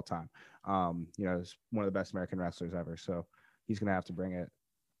much of all time. He's one of the best American wrestlers ever. So he's going to have to bring it.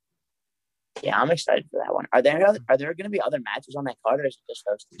 Yeah, I'm excited for that one. Are there going to be other matches on that card, or is it just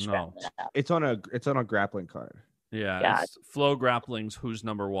those two? No, it's on a grappling card. Yeah, it's Flow Grappling's Who's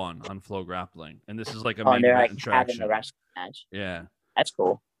Number One on Flow Grappling, and this is like a main event attraction. Having the wrestling match. Yeah, that's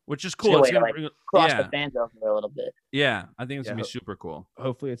cool. Which is cool. It's gonna cross the fans over a little bit. Yeah, I think it's gonna be super cool.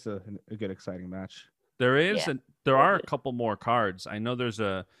 Hopefully, it's a good, exciting match. There is, there are a couple more cards. I know there's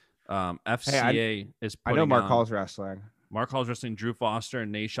a FCA is. I know Mark Hall's wrestling. Mark Hall's wrestling Drew Foster,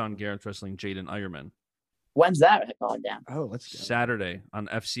 and Nahshon Garrett's wrestling Jaden Ironman. When's that going down? Oh, let's go. Saturday on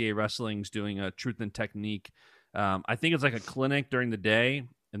FCA Wrestling's doing a Truth and Technique. I think it's like a clinic during the day,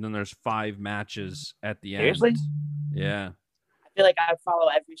 and then there's 5 matches at the end. Seriously? Yeah. I feel like I follow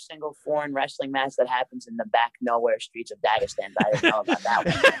every single foreign wrestling match that happens in the back nowhere streets of Dagestan, but I didn't know about that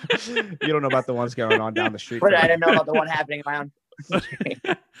one. You don't know about the ones going on down the street. But I didn't know about the one happening around.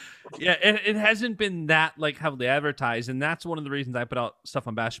 Yeah, it hasn't been that heavily advertised, and that's one of the reasons I put out stuff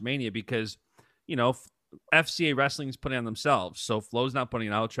on Bashmania, because FCA Wrestling is putting on themselves. So Flow's not putting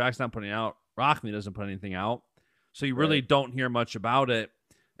it out. Track's not putting it out. Rock Me doesn't put anything out. So you really don't hear much about it.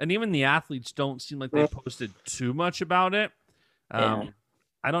 And even the athletes don't seem like they posted too much about it. I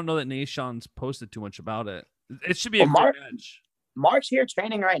don't know that Nashon's posted too much about it. It should be a good match. Mark's here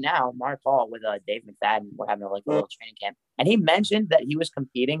training right now. Mark Hall with Dave McFadden. We're having a little training camp. And he mentioned that he was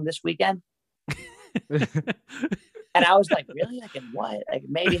competing this weekend. And I was like, really? Like in what? Like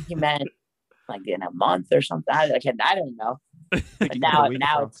maybe he meant like in a month or something. I don't know. But now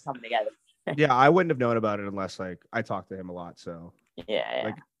it's coming together. Yeah, I wouldn't have known about it unless like I talked to him a lot. So yeah.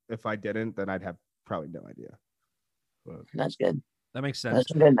 Like if I didn't, then I'd have probably no idea. But that's good. That makes sense. That's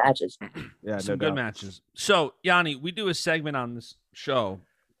some good matches. Yeah, some good matches. So Yanni, we do a segment on this show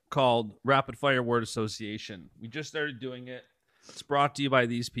called Rapid Fire Word Association. We just started doing it. It's brought to you by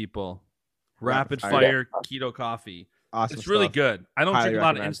these people. Rapid Fire Keto Coffee. Awesome. It's really good. I don't drink a lot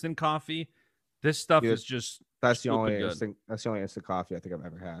of recommend. instant coffee. This stuff is just that's the only instant coffee I think I've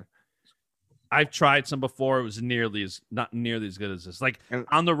ever had. I've tried some before. It was not nearly as good as this. Like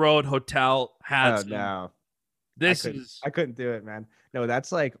on the road hotel has no. I couldn't do it, man. No,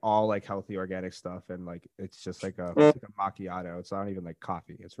 that's like all like healthy organic stuff, and like it's just like a macchiato. It's not even like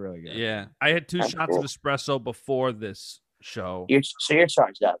coffee. It's really good. Yeah, I had 2 shots of espresso before this show. So you're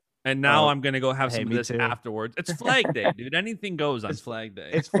charged up. And now I'm gonna go have some of this afterwards. It's Flag Day, dude. Anything goes on Flag Day.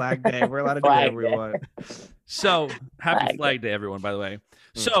 It's Flag Day. We're allowed to do whatever we want. So happy Flag Day, everyone. By the way,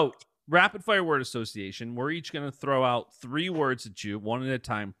 so Rapid Fire Word Association. We're each gonna throw out 3 words at you, one at a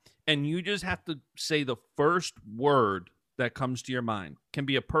time, and you just have to say the first word that comes to your mind. Can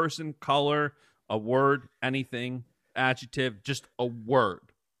be a person, color, a word, anything, adjective, just a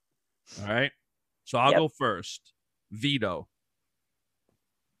word. All right. So I'll go first. Veto.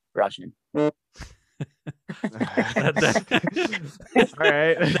 Russian. All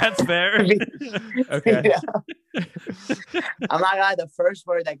right, that's fair. Okay. Yeah. I'm not gonna lie, the first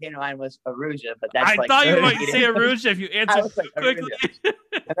word that came to mind was Aruja, but that's I thought you were going to say Aruja if you answered so quickly. And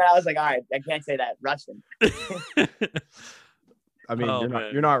then I was like, all right, I can't say that. Russian. I mean,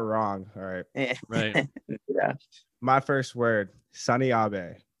 you're not wrong. All right. Right. Yeah. My first word, Sunny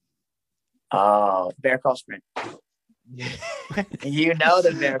Abe. Oh, bear call sprint. You know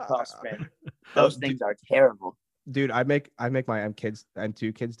the bear call sprint. Those things are terrible. Dude, I make my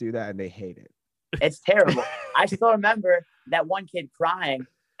M2 kids do that and they hate it. It's terrible. I still remember that one kid crying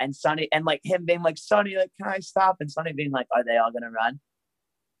and Sonny and like him being like, Sonny, like, can I stop? And Sonny being like, are they all gonna run?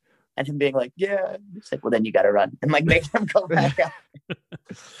 And him being like, yeah. It's like, well, then you gotta run and like make them go back out.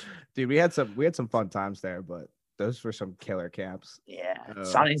 Dude, we had some fun times there, but those were some killer camps. Yeah,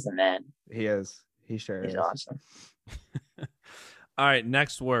 Sonny's the man. He is. He sure is. He's awesome. All right,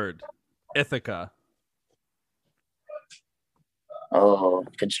 next word. Ithaca. Oh,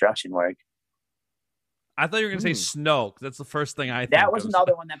 construction work. I thought you were going to say snow, because that's the first thing I thought. That was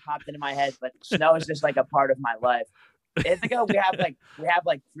another one that popped into my head, but snow is just like a part of my life. Ithaca, we have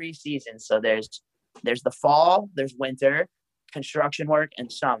like 3 seasons. So there's the fall, there's winter, construction work,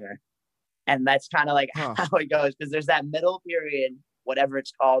 and summer. And that's kind of like how it goes, because there's that middle period, whatever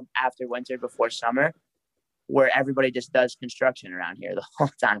it's called, after winter, before summer, where everybody just does construction around here the whole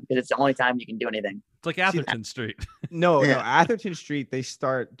time, because it's the only time you can do anything. It's like Atherton Street. No, Atherton Street, they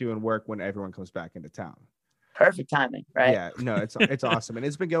start doing work when everyone comes back into town. Perfect timing, right? Yeah, no, it's awesome. And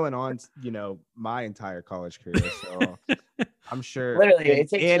it's been going on, my entire college career. So I'm sure literally it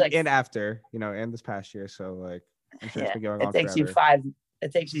takes and after, and this past year. So like I'm sure it's been going on. It takes forever.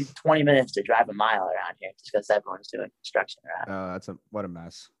 It takes you 20 minutes to drive a mile around here just because everyone's doing construction around. What a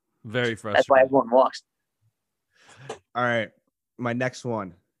mess. Very frustrating. That's why everyone walks. All right. My next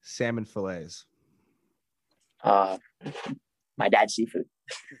one, salmon fillets. My dad's seafood.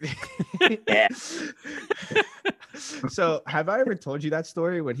 Yeah. So have I ever told you that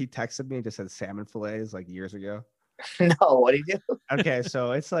story when he texted me and just said salmon fillets like years ago? No, what did he do? Okay,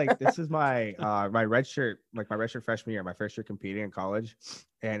 so it's like this is my my red shirt freshman year, my first year competing in college,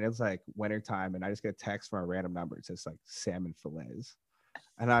 and it's like wintertime, and I just get a text from a random number. It says like salmon fillets.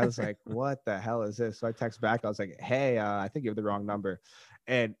 And I was like, what the hell is this? So I text back. I was like, hey, I think you have the wrong number.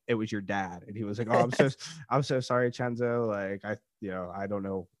 And it was your dad. And he was like, oh, I'm so sorry, Chenzo. Like, I don't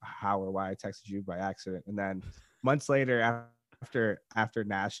know how or why I texted you by accident. And then months later, after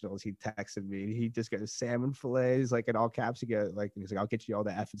nationals, he texted me. He just got salmon fillets, like in all caps. He's like, I'll get you all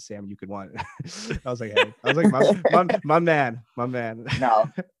the effing salmon you could want. I was like, hey, my man. No,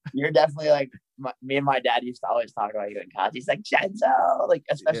 you're definitely like me and my dad used to always talk about you in college. He's like, Chenzo, like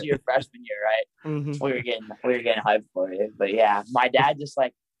especially your freshman year, right? Mm-hmm. We were getting hyped for you, but yeah, my dad just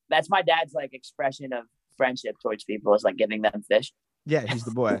like that's my dad's like expression of friendship towards people is like giving them fish. Yeah, he's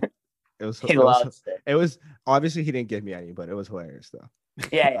the boy. It was obviously he didn't give me any, but it was hilarious though.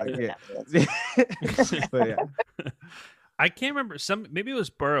 Yeah. But yeah. I can't remember. Maybe it was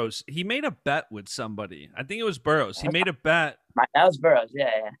Burrows. He made a bet with somebody. I think it was Burrows. He made a bet. That was Burrows.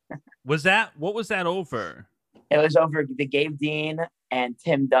 Yeah. What was that over? It was over the Gabe Dean and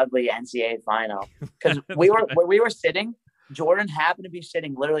Tim Dudley NCAA final. Because we were sitting, Jordan happened to be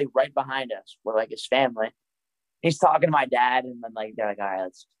sitting literally right behind us with like his family. He's talking to my dad, and then like they're like,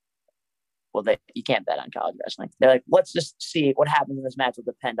 all right, you can't bet on college wrestling. They're like, let's just see what happens in this match will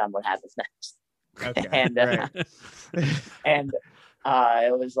depend on what happens next. Okay. And and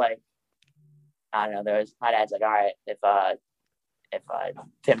it was like, I don't know. My dad's like, all right, if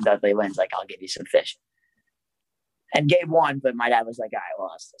Tim Dudley wins, like I'll give you some fish. And Gabe won, but my dad was like, all right, well,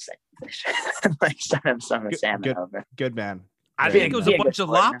 I'll still say fish. Like some salmon over. Good man. I think it was a bunch of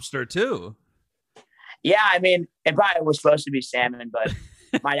lobster too. Yeah, I mean, it probably was supposed to be salmon, but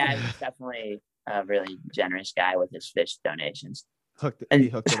my dad is definitely a really generous guy with his fish donations. He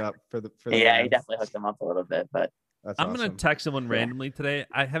hooked it up for the yeah, man. He definitely hooked them up a little bit, but I'm gonna text someone randomly today.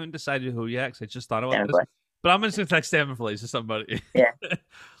 I haven't decided who yet because I just thought about this, but I'm just gonna text salmon fillets to somebody. Yeah,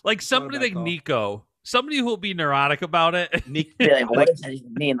 like somebody like Nico, somebody who will be neurotic about it. What does that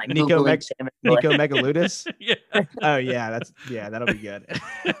even mean? Like Nico Megaludis. Yeah. Oh yeah, that'll be good.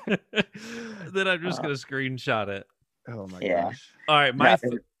 Then I'm just gonna screenshot it. Oh my gosh! All right,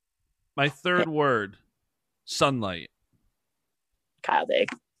 my third word, sunlight. Kyle Dake.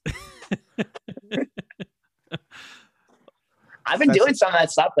 I've been doing some of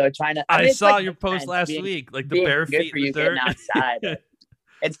that stuff though, trying to. I saw your post last week, like the bare feet in the dirt. Outside.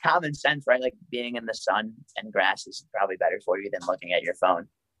 It's common sense, right? Like being in the sun and grass is probably better for you than looking at your phone.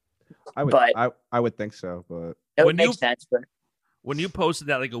 I would think so, but it would make sense. But when you posted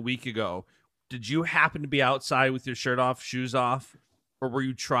that like a week ago, did you happen to be outside with your shirt off, shoes off? Or were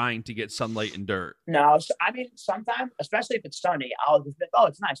you trying to get sunlight and dirt? No, I mean, sometimes, especially if it's sunny, I'll just be like, oh,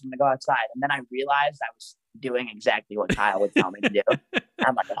 it's nice. I'm going to go outside. And then I realized I was doing exactly what Kyle would tell me to do.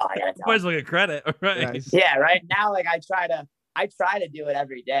 I'm like, oh, I got to tell him. Always look at credit, right? Nice. Yeah, right? Now, like, I try to do it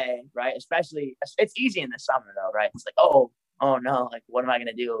every day, right? Especially, it's easy in the summer, though, right? It's like, oh no, like, what am I going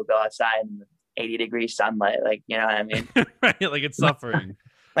to do? Go outside in 80-degree sunlight. Like, you know what I mean? Right, like it's suffering.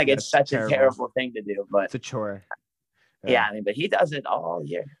 Like, it's such a terrible thing to do, but it's a chore. Yeah, I mean, but he does it all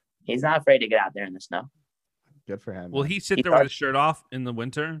year. He's not afraid to get out there in the snow. Good for him. Will he sit there with his shirt off in the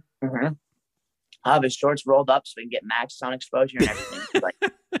winter? Mm-hmm. I'll have his shorts rolled up so we can get max sun exposure and everything. Like,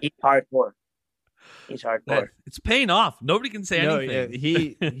 he's hardcore. He's hardcore. It's paying off. Nobody can say anything. Yeah,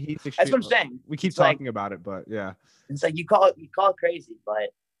 he's that's what I'm saying. We keep talking about it, but yeah. It's like you call it crazy,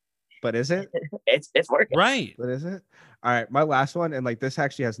 but is it? It's working. Right. But is it? All right, my last one, and like this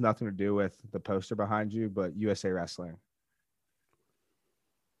actually has nothing to do with the poster behind you, but USA Wrestling.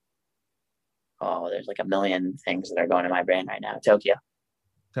 Oh, there's like a million things that are going in my brain right now. Tokyo.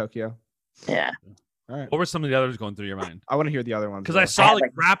 Yeah. Yeah. All right. What were some of the others going through your mind? I want to hear the other ones. Because I saw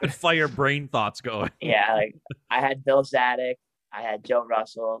like rapid fire brain thoughts going. Yeah, like I had Bill Zadek, I had Joe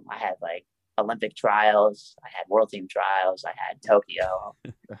Russell, I had like Olympic trials, I had World Team trials, I had Tokyo.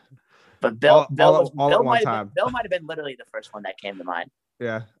 But Bill might have been literally the first one that came to mind.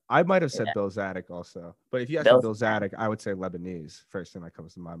 Yeah, I might have said Bill Zadek also, but if you asked me Bill Zadek, I would say Lebanese. First thing that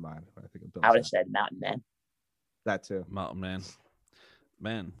comes to my mind when I think of Bill. I would have said Mountain Man. That too. Mountain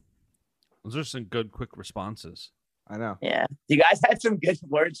Man. Those are some good, quick responses. I know. Yeah, you guys had some good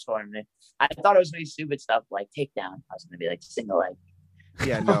words for me. I thought it was going to be stupid stuff like takedown. I was going to be like single leg.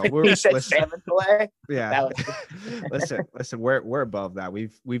 Yeah, no, we're salmon fillet. Yeah, listen, we're above that.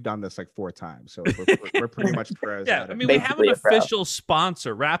 We've done this like 4 times, so we're pretty much pros. Yeah, I mean, we have an official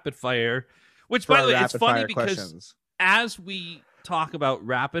sponsor, Rapid Fire, which by the way, it's funny because as we talk about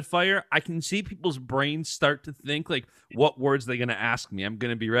rapid fire, I can see people's brains start to think like, what words are they going to ask me? I'm going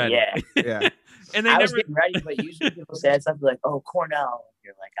to be ready. Yeah. And I was getting ready, but usually people say something like, "Oh, Cornell."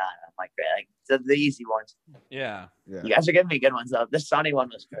 You're like, I'm like, great. Like the easy ones. Yeah. You guys are giving me good ones though. This Sonny one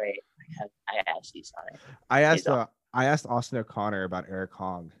was great. I asked you, Sonny. I asked Austin O'Connor about Eric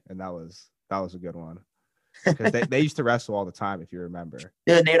Hong, and that was a good one. Because they used to wrestle all the time, if you remember.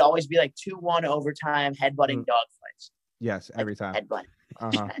 Dude, they'd always be like 2-1 overtime headbutting dog fights. Yes, every time. Headbutt.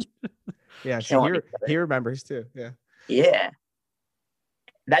 Uh-huh. Yeah, so he remembers too. Yeah. Yeah.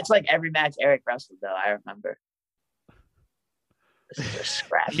 That's like every match Eric wrestled, though. I remember.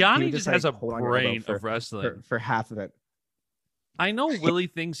 Yanni just has a brain of wrestling for half of it. I know Willie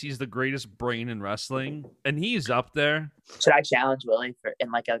thinks he's the greatest brain in wrestling, and he's up there. Should I challenge Willie in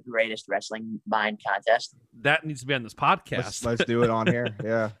like a greatest wrestling mind contest? That needs to be on this podcast. Let's do it on here.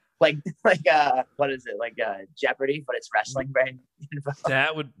 Yeah. Like what is it? Like Jeopardy, but it's wrestling brain.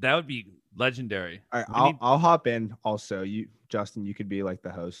 That would be legendary. All right, I'll hop in also. You, Justin, you could be like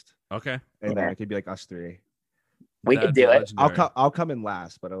the host. Okay. And then it could be like us three. We could do it. I'll come in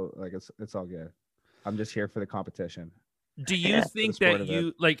last, but it's all good. I'm just here for the competition. Do you think that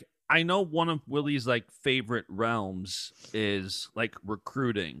you like? I know one of Willie's like favorite realms is like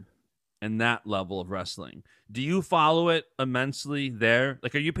recruiting and that level of wrestling. Do you follow it immensely there?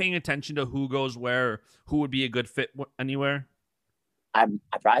 Like, are you paying attention to who goes where, who would be a good fit anywhere? I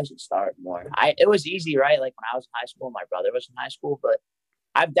probably should start more. It was easy, right? Like when I was in high school, my brother was in high school, but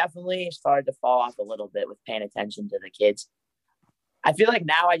I've definitely started to fall off a little bit with paying attention to the kids. I feel like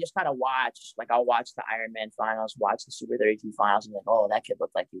now I just kind of watch, like I'll watch the Ironman finals, watch the Super 32 finals, and like, oh, that kid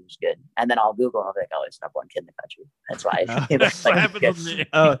looked like he was good. And then I'll Google, and I'll be like, oh, he's number one kid in the country. That's why he looks like he's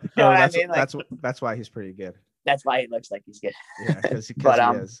good. That's why he's pretty good. That's why he looks like he's good. Yeah, because he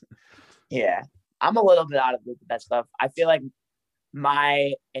is. Yeah, I'm a little bit out of the loop with that stuff. I feel like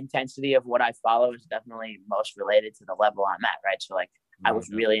my intensity of what I follow is definitely most related to the level I'm at, right? So like I was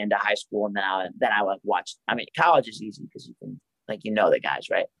really into high school, and then I like watched. I mean, college is easy because you can like the guys,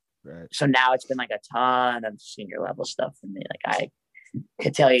 right? Right. So now it's been like a ton of senior level stuff for me. Like I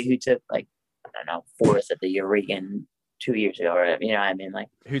could tell you who took like I don't know 4th at the Eureka 2 years ago, or you know what I mean? Like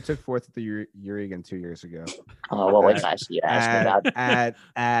who took 4th at the Eureka 2 years ago? Oh, what was I see you asking about?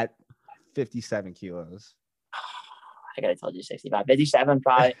 At 57 kilos. I gotta told you 65, 57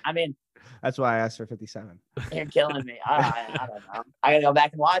 probably. I mean, that's why I asked for 57. You're killing me. I don't know. I gotta go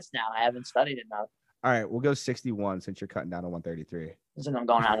back and watch now. I haven't studied enough. All right, we'll go 61 since you're cutting down to 133. Listen, I'm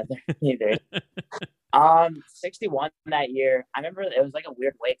going out of there either. 61 that year. I remember it was like a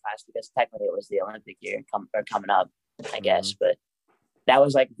weird weight class because technically it was the Olympic year coming up, I guess. But that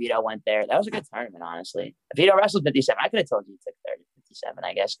was like Vito went there. That was a good tournament, honestly. Vito wrestled 57. I could have told you he took 30, 57,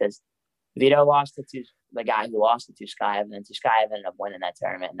 I guess, because Vito lost to the guy who lost to Tuskayev, and then Tuskayev ended up winning that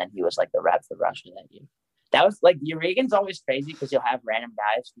tournament, and then he was like the rep for Russia that year. That was like Euregan's always crazy because you'll have random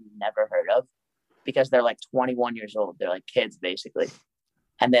guys who you've never heard of because they're like 21 years old. They're like kids basically,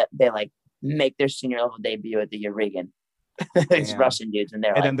 and they like make their senior level debut at the Euregan. These Russian dudes, and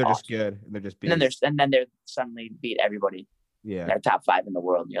then they're just good, and they're just beat. And then they're suddenly beat everybody. Yeah, they're top 5 in the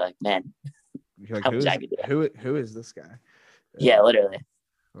world, and you're like, man, you're like, who is this guy? Yeah, literally.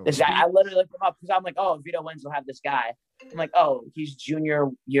 This guy, I literally looked him up because I'm like, oh, if Vito wins, we'll have this guy. I'm like, oh, he's junior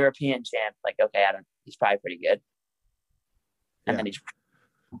European champ. Like, okay, he's probably pretty good. And then he's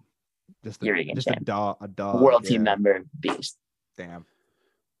just a dog, world team member, beast. Damn.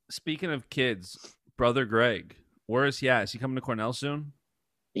 Speaking of kids, brother Greg, where is he at? Is he coming to Cornell soon?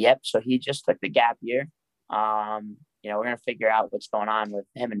 Yep. So he just took the gap year. We're gonna figure out what's going on with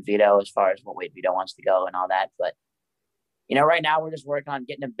him and Vito as far as what weight Vito wants to go and all that, but. Right now we're just working on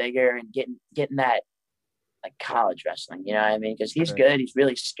getting him bigger and getting that like college wrestling, you know what I mean? Because he's good, he's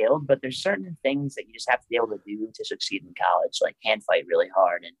really skilled, but there's certain things that you just have to be able to do to succeed in college, like hand fight really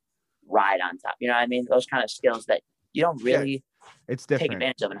hard and ride on top. You know what I mean? Those kind of skills that you don't really it's different. Take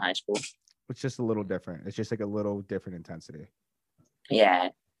advantage of in high school. It's just a little different. It's just like a little different intensity. Yeah,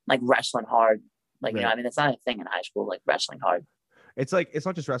 like wrestling hard. Like, you know, I mean, it's not a thing in high school, like wrestling hard. It's like, it's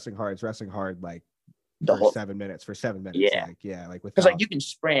not just wrestling hard, it's wrestling hard like for 7 minutes. Yeah. Like because like you can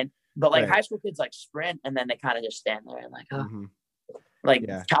sprint, but like high school kids like sprint and then they kind of just stand there and like, like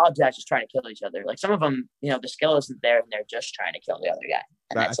college guys just trying to kill each other. Like some of them, the skill isn't there and they're just trying to kill the other guy.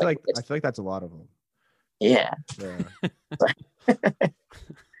 And I feel like that's a lot of them. Yeah. Yeah,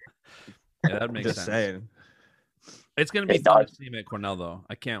 that makes sense. Saying. It's gonna be fun to see him at Cornell though.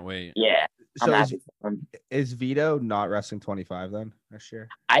 I can't wait. Yeah. So is Vito not wrestling 25 then this year?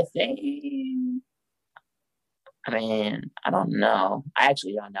 I don't know. I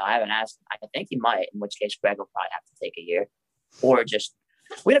actually don't know. I haven't asked. I think he might, in which case Greg will probably have to take a year. Or just,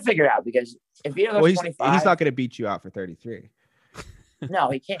 we gotta figure it out because if Vito goes 25. He's not going to beat you out for 33. No,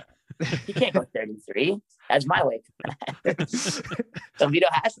 he can't. He can't go 33. That's my weight. So Vito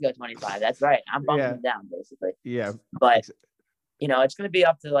has to go 25. That's right. I'm bumping him down, basically. Yeah. But, it's going to be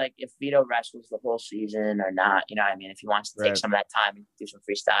up to, like, if Vito wrestles the whole season or not. You know what I mean? If he wants to take some of that time and do some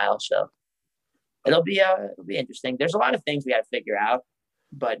freestyle. So it'll be interesting. There's a lot of things we got to figure out.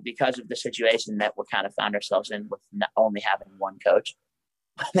 But because of the situation that we kind of found ourselves in with not only having one coach,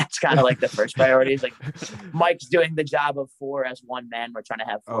 that's kind of like the first priority is like Mike's doing the job of 4 as one man. We're trying to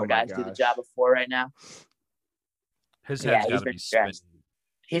have 4 guys do the job of 4 right now. His head's got to be stressed.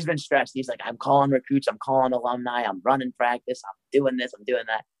 He's been stressed. He's like, I'm calling recruits. I'm calling alumni. I'm running practice. I'm doing this. I'm doing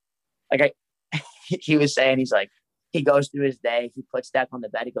that. Like he was saying, he's like, he goes through his day. He puts that on the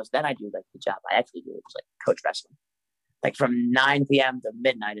bed. He goes, then I do like the job I actually do. It's like coach wrestling. like from 9 p.m. to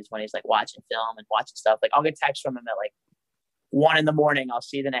midnight is when he's like watching film and watching stuff. Like I'll get texts from him at like 1 a.m. I'll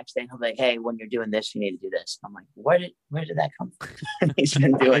see the next day and he'll be like, hey, when you're doing this, you need to do this. I'm like, where did that come from? He's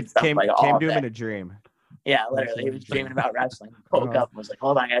been doing stuff came all to day. him in a dream. Yeah, literally. He was dreaming about wrestling. Woke up and was like,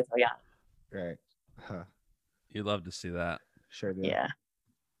 hold on, I gotta tell you. Right. Huh. You'd love to see that. Sure do. Yeah.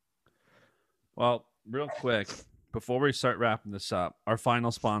 Well, real quick, before we start wrapping this up, our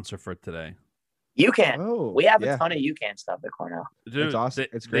final sponsor for today. UCAN. Oh, we have a ton of UCAN stuff at Cornell. Dude, it's awesome.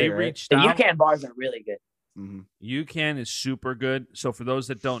 It's great. They reached the out. UCAN bars are really good. Mm-hmm. UCAN is super good. So for those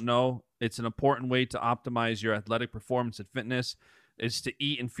that don't know, it's an important way to optimize your athletic performance and fitness is to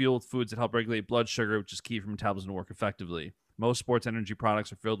eat and fuel with foods that help regulate blood sugar, which is key for metabolism to work effectively. Most sports energy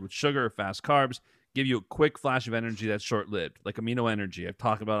products are filled with sugar or fast carbs, give you a quick flash of energy that's short-lived, like amino energy I've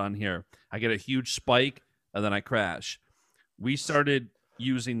talked about on here. I get a huge spike, and then I crash. We started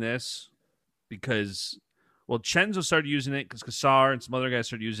using this because, well, Chenzo started using it because Kassar and some other guys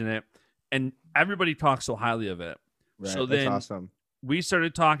started using it, and everybody talks so highly of it. Right. So then That's awesome. We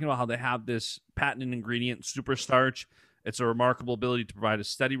started talking about how they have this patented ingredient, super starch. It's a remarkable ability to provide a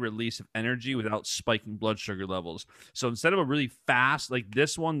steady release of energy without spiking blood sugar levels. So instead of a really fast, like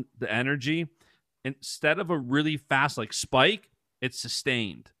this one, the energy, instead of a really fast like spike, it's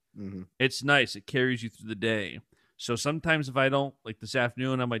sustained. Mm-hmm. It's nice. It carries you through the day. So sometimes if I don't, like this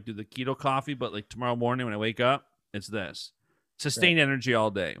afternoon, I might do the keto coffee, but like tomorrow morning when I wake up, it's this. Sustained energy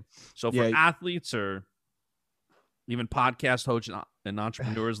all day. So for athletes or even podcast hosts and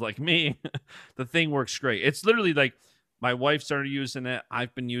entrepreneurs like me, the thing works great. It's literally like my wife started using it.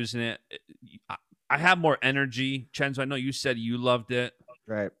 I've been using it. I have more energy. Chenzo, I know you said you loved it.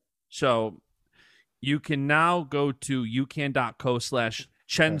 Right. So you can now go to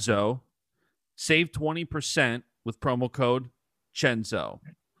ucan.co/Chenzo, save 20% with promo code Chenzo.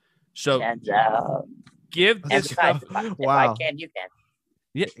 So Chenzo. Give this wow. If I can, you can.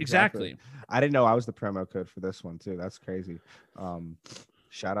 Yeah, exactly. I didn't know I was the promo code for this one too. That's crazy.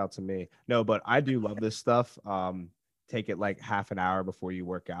 Shout out to me. No, but I do love this stuff. Take it like half an hour before you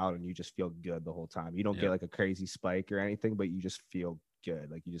work out and you just feel good the whole time. You don't get like a crazy spike or anything, but you just feel good.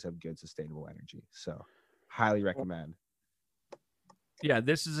 Like you just have good sustainable energy. So highly recommend. Yeah,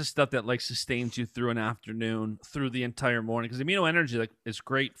 this is the stuff that like sustains you through an afternoon, through the entire morning. Because amino energy like is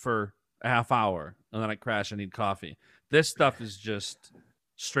great for a half hour, and then I crash. I need coffee. This stuff is just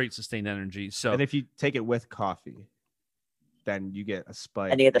straight sustained energy. So, and if you take it with coffee, then you get a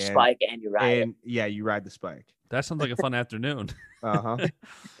spike. And you get the spike, and you ride it. Yeah, you ride the spike. That sounds like a fun afternoon.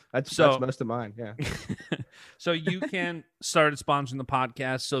 That's most of mine. Yeah. So you can start sponsoring the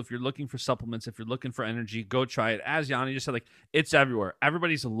podcast. So if you're looking for supplements, if you're looking for energy, go try it. As Yanni just said, like it's everywhere.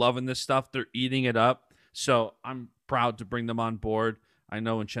 Everybody's loving this stuff. They're eating it up. So I'm proud to bring them on board. I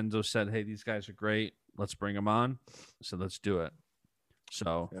know when Chenzo said, hey, these guys are great. Let's bring them on. So let's do it.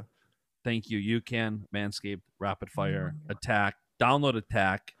 So thank you. UCAN, Manscaped, Rapid Fire, Attack. Download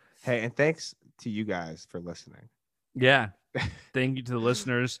Attack. Hey, and thanks to you guys for listening. Yeah. Thank you to the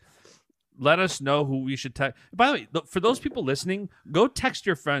listeners. Let us know who we should text. By the way, for those people listening, go text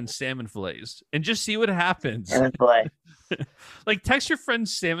your friends salmon fillets and just see what happens. Salmon fillet. Like text your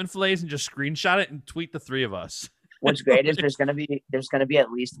friends salmon fillets and just screenshot it and tweet the three of us. What's great is there's gonna be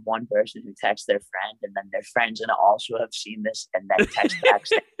at least one person who texts their friend, and then their friend's gonna also have seen this and then text back,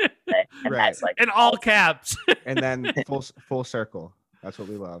 and that's like in all caps. And then full circle. That's what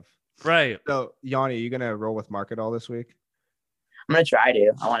we love. Right. So Yanni, are you gonna roll with Market all this week? I'm gonna try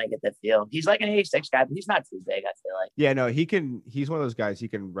to. I want to get the feel. He's like an 86 guy, but he's not too big. I feel like. Yeah, no, he's one of those guys. He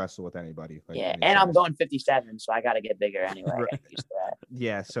can wrestle with anybody. Like, yeah, and I'm going 57, so I got to get bigger anyway. Right. I get used to that.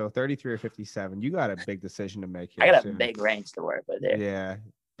 Yeah, so 33 or 57. You got a big decision to make here. I got a big range to work with there. Yeah,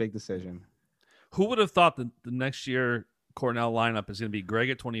 big decision. Who would have thought that the next year Cornell lineup is going to be Greg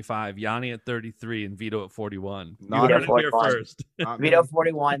at 25, Yanni at 33, and Vito at 41? Not Vito 41. First. Vito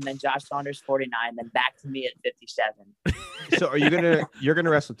 41, then Josh Saunders 49, then back to me at 57. So are you're gonna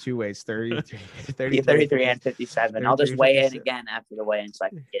wrestle two ways, 33 and 57. I'll just weigh in again after the weigh-in so I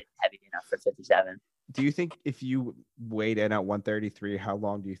can get heavy enough for 57. Do you think if you weighed in at 133, how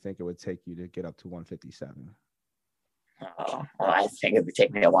long do you think it would take you to get up to 157? Oh, well, I think it would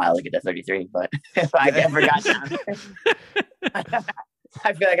take me a while to get to 33, but if I ever got down there,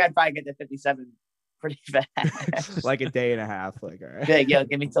 I feel like I'd probably get to 57 pretty fast. Like a day and a half. Like, all right. Like, yo,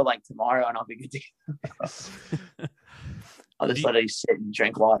 give me till like tomorrow and I'll be good to go. I'll just let it sit and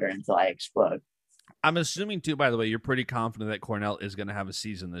drink water until I explode. I'm assuming too, by the way, you're pretty confident that Cornell is going to have a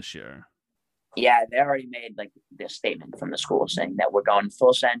season this year. Yeah, they already made like this statement from the school saying that we're going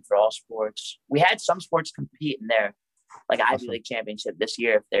full send for all sports. We had some sports compete in there like Ivy League championship this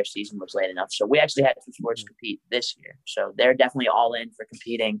year if their season was late enough. So we actually had 2 sports compete this year. So they're definitely all in for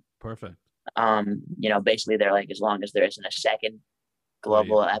competing. Perfect. Basically they're like, as long as there isn't a second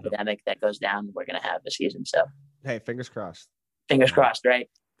global epidemic that goes down, we're going to have a season. So hey, fingers crossed. Fingers crossed, right?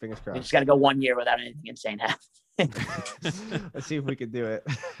 Fingers crossed. We just got to go 1 year without anything insane happening. Let's see if we can do it.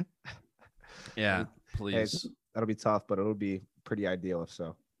 Yeah, please. Hey, that'll be tough, but it'll be pretty ideal if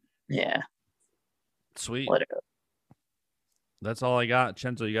so. Yeah. Sweet. Literally. That's all I got.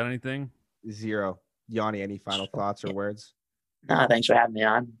 Chenzo, you got anything? 0. Yanni, any final thoughts or words? No, thanks for having me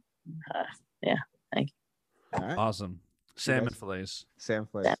on. Yeah, thank you. All right. Awesome. Salmon fillets. Salmon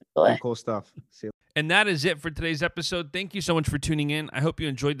fillets. Cool stuff. See you. And that is it for today's episode. Thank you so much for tuning in. I hope you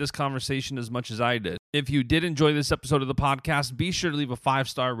enjoyed this conversation as much as I did. If you did enjoy this episode of the podcast, be sure to leave a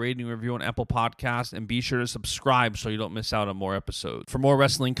 5-star rating review on Apple Podcasts and be sure to subscribe so you don't miss out on more episodes. For more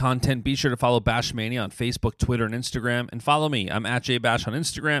wrestling content, be sure to follow Bashmania on Facebook, Twitter, and Instagram. And follow me. I'm at JBash on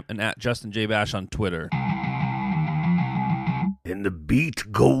Instagram and at JustinJBash on Twitter. And the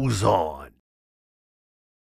beat goes on.